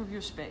top of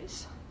your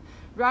space.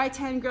 Right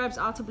hand grabs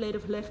outer blade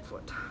of left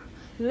foot.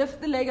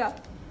 Lift the leg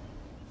up.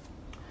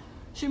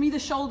 Shimmy the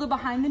shoulder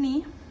behind the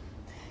knee.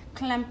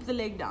 Clamp the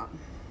leg down.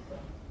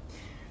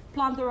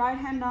 Plant the right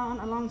hand down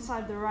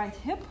alongside the right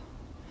hip.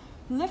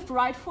 Lift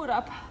right foot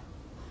up.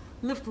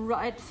 Lift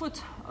right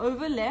foot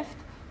over left.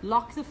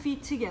 Lock the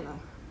feet together.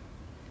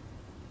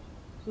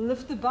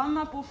 Lift the bum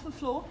up off the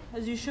floor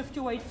as you shift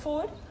your weight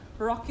forward.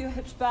 Rock your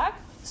hips back.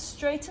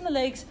 Straighten the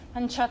legs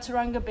and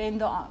chaturanga,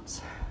 bend the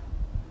arms.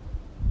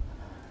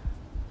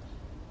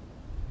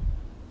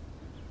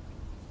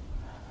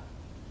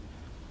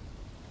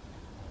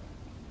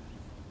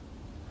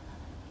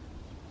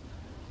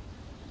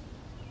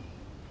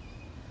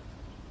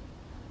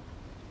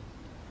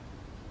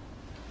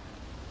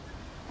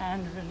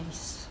 And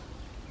release.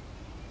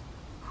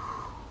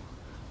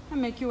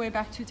 And make your way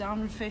back to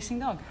downward facing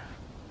dog.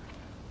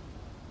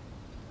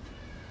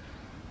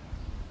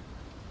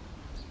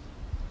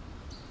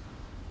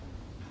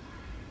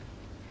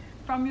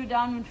 From your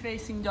downward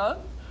facing dog,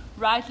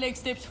 right leg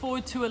steps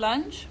forward to a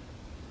lunge.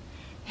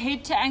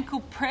 Head to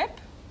ankle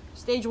prep,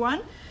 stage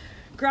 1.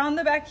 Ground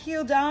the back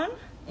heel down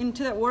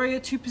into that warrior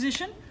 2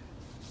 position.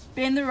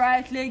 Bend the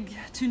right leg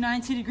to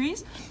 90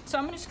 degrees. So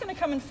I'm just going to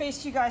come and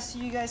face you guys so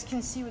you guys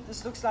can see what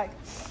this looks like.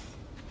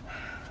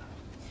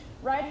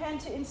 Right hand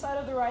to inside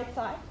of the right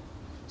thigh.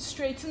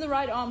 Straighten the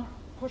right arm,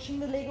 pushing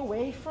the leg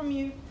away from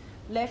you.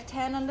 Left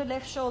hand under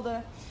left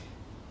shoulder.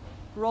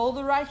 Roll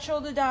the right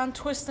shoulder down,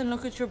 twist and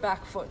look at your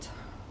back foot.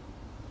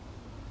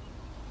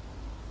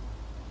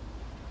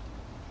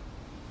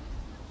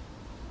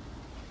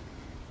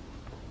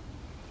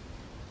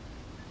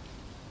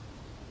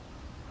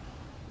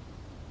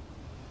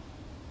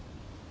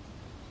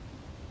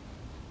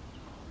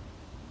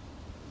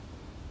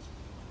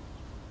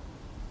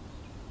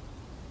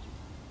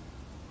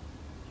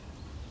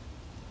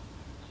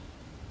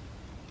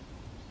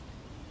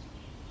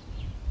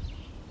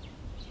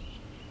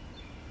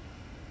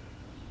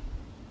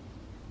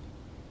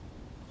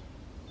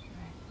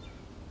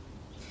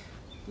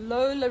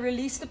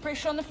 Release the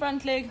pressure on the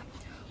front leg.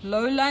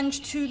 Low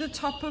lunge to the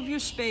top of your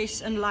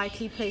space and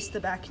lightly place the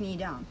back knee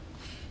down.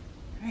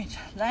 Right,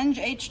 lunge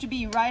H to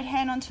B, right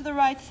hand onto the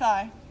right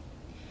thigh.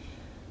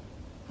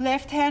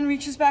 Left hand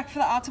reaches back for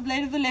the outer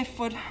blade of the left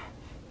foot.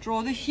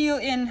 Draw the heel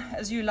in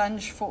as you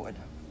lunge forward.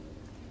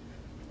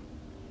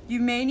 You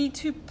may need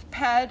to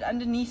pad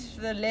underneath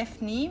the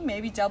left knee,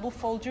 maybe double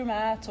fold your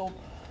mat or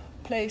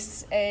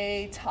place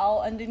a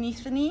towel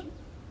underneath the knee.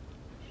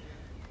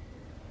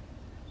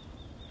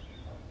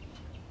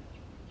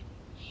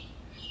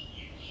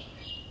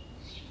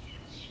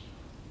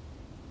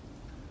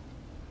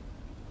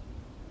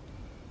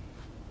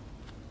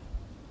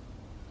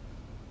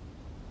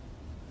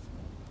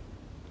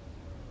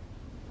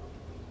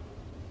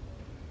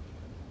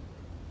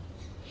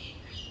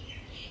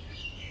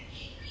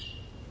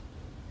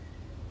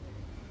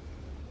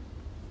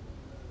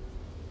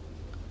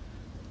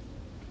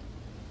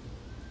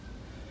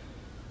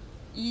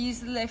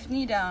 Ease the left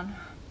knee down.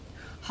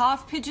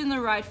 Half pigeon the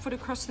right foot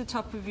across the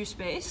top of your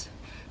space.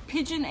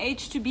 Pigeon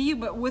H to B,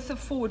 but with a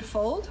forward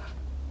fold.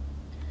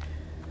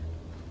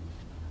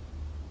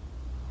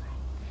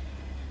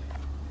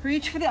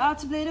 Reach for the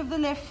outer blade of the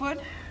left foot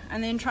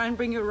and then try and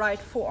bring your right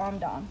forearm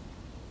down.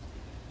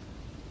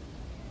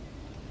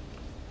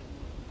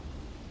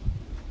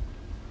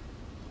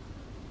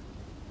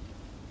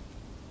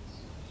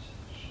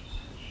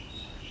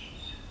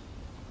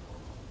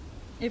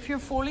 If you're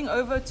falling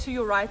over to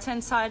your right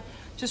hand side,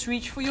 just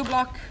reach for your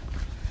block,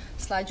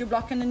 slide your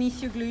block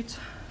underneath your glute,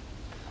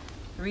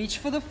 reach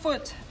for the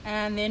foot,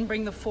 and then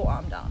bring the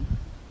forearm down.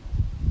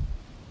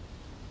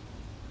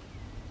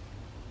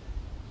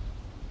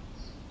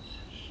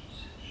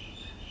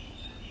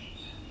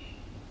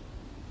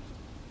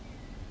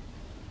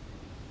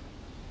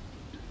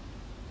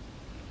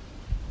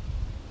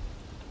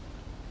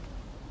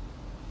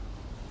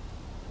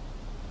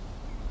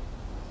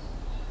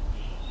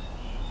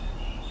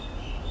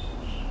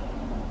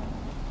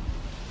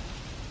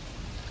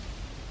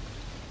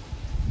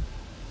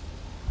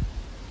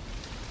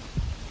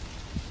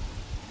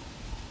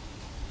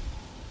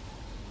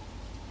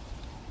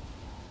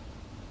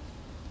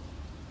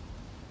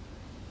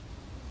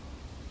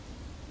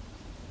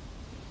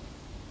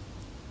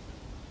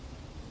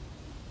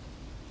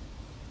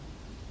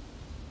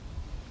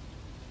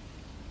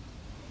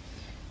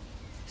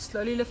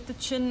 Slowly lift the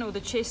chin or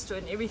the chest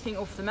and everything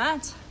off the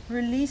mat.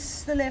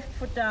 Release the left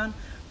foot down.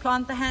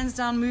 Plant the hands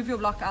down, move your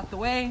block out the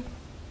way,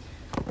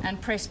 and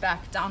press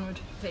back, downward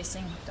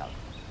facing dog.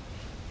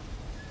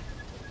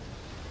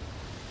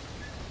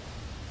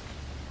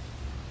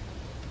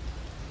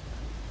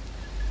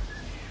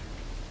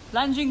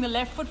 Lunging the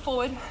left foot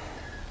forward.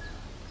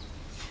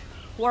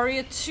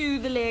 Warrior two,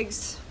 the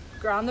legs.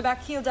 Ground the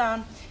back heel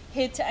down.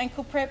 Head to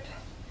ankle prep.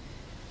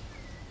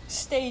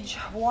 Stage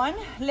one,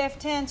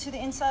 left hand to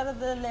the inside of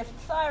the left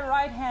thigh,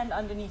 right hand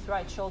underneath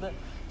right shoulder.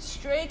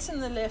 Straighten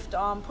the left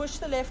arm, push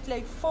the left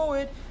leg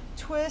forward,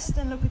 twist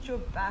and look at your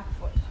back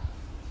foot.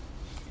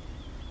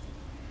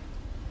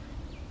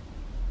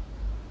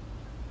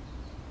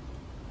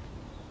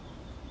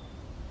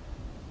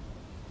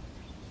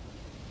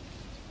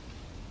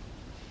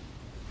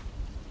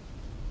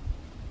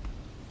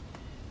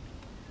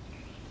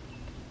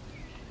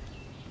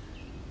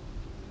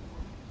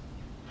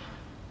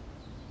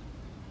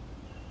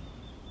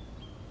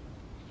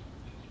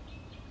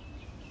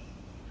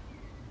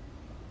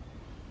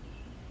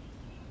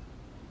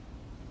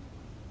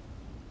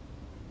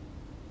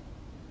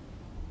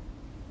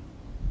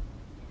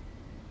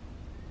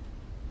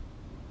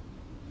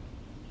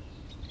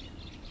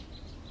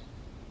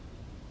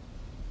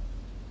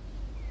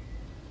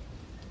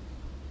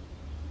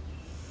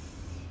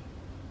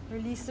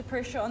 Release the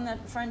pressure on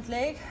that front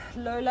leg.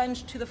 Low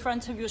lunge to the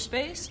front of your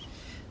space.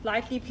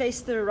 Lightly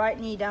place the right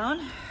knee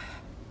down.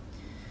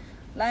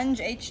 Lunge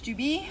H to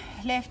B.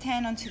 Left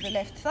hand onto the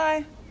left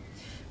thigh.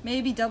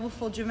 Maybe double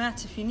fold your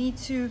mat if you need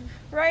to.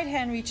 Right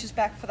hand reaches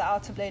back for the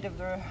outer blade of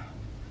the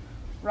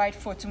right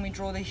foot and we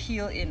draw the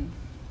heel in.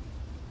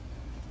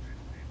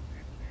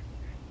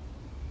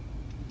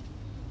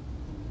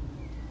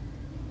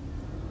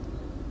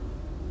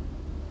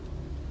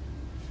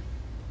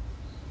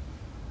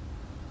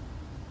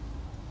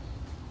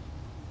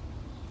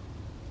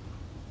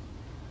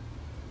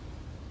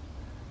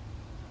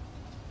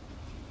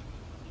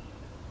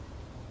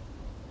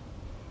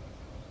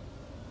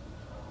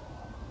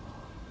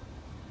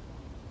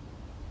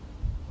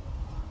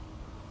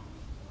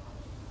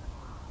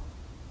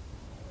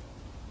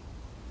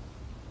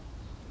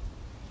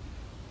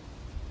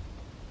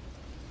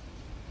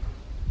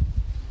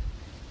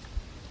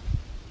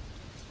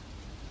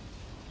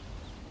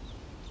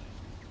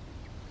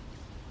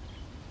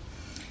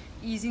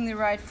 Easing the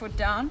right foot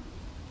down.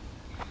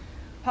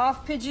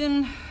 Half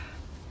pigeon,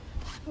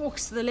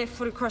 walks the left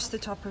foot across the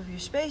top of your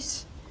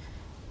space.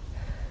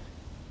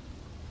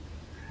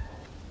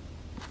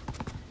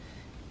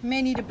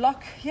 May need a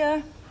block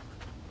here.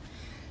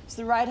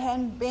 So the right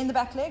hand, bend the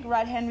back leg,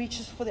 right hand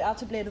reaches for the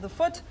outer blade of the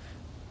foot.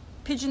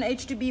 Pigeon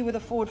H to B with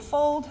a forward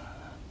fold.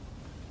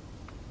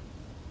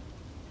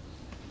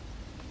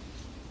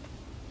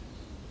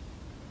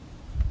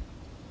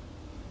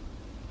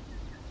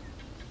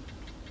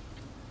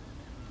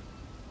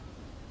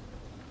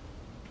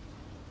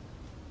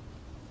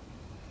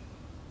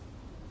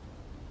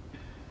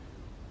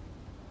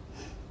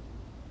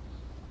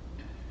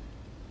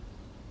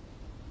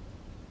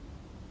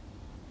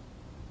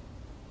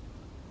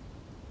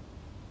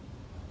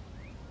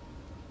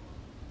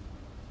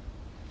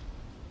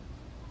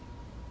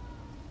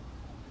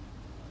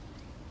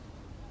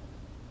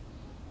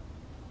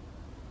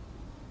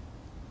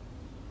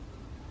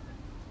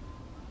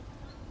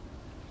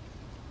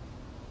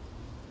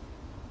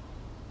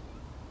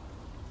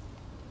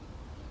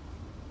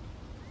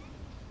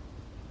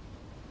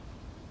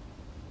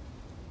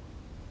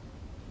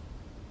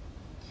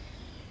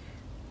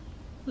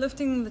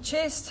 Lifting the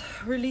chest,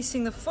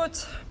 releasing the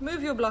foot,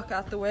 move your block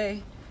out the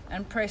way,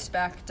 and press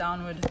back,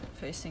 downward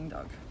facing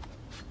dog.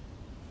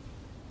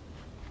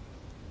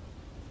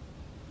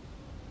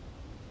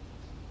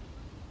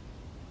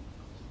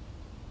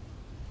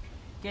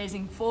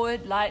 Gazing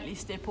forward, lightly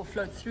step or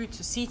float through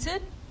to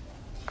seated.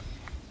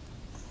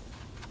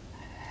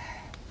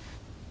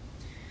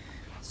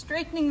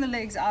 Straightening the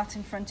legs out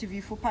in front of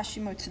you for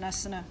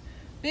Paschimottanasana.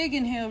 Big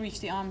inhale,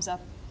 reach the arms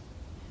up.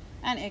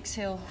 And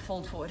exhale,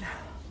 fold forward.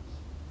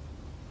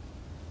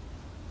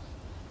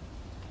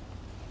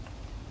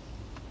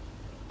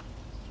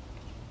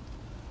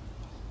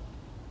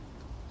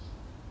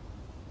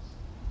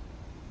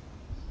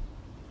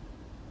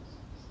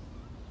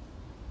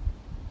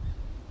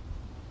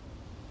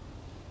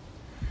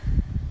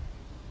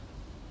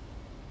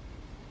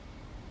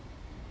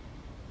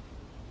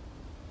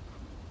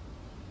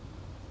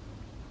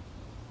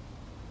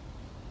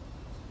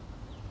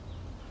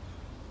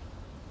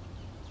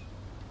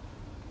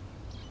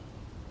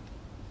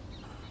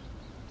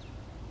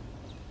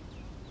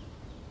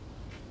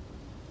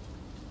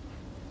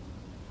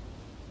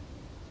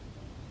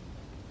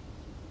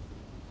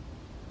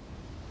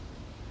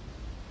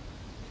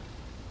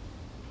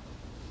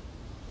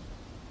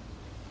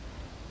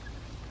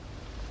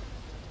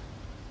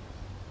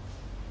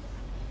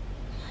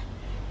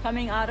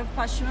 Coming out of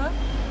Paschima,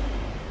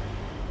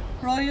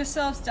 roll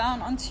yourselves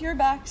down onto your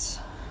backs.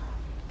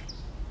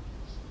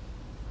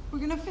 We're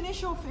going to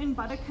finish off in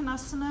Baddha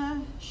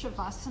Konasana,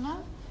 Shavasana.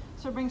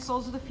 So bring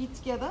soles of the feet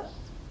together,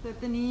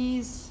 let the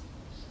knees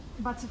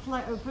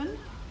butterfly open.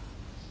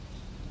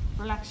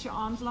 Relax your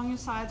arms along your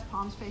sides,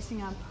 palms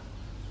facing up,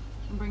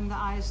 and bring the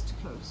eyes to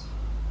close.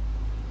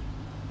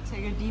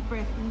 Take a deep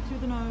breath in through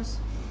the nose.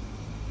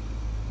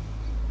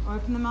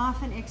 Open the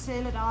mouth and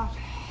exhale it out.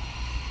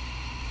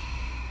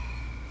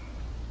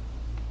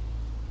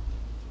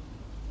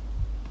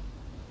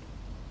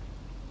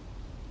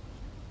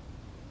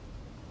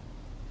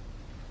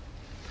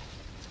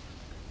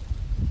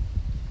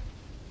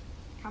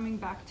 Coming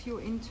back to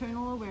your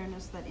internal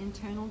awareness, that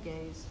internal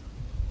gaze.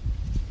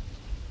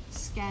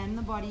 Scan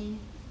the body.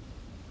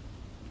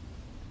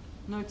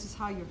 Notice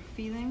how you're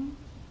feeling.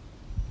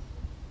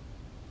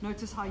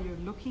 Notice how you're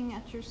looking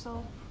at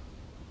yourself.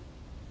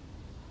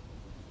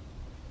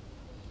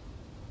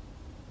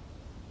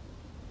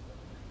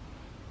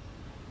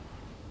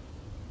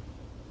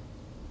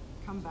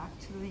 Come back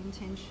to the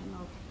intention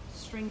of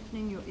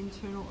strengthening your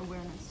internal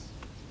awareness.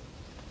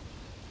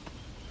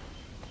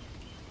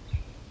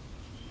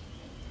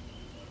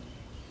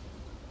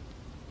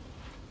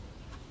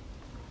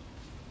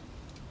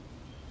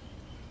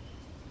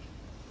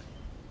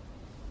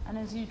 And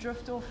as you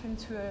drift off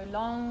into a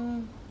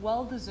long,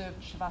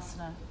 well-deserved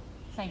Shavasana,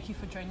 thank you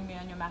for joining me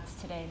on your mats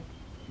today.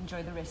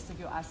 Enjoy the rest of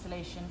your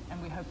isolation,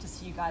 and we hope to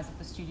see you guys at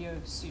the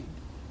studio soon.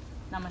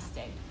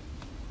 Namaste.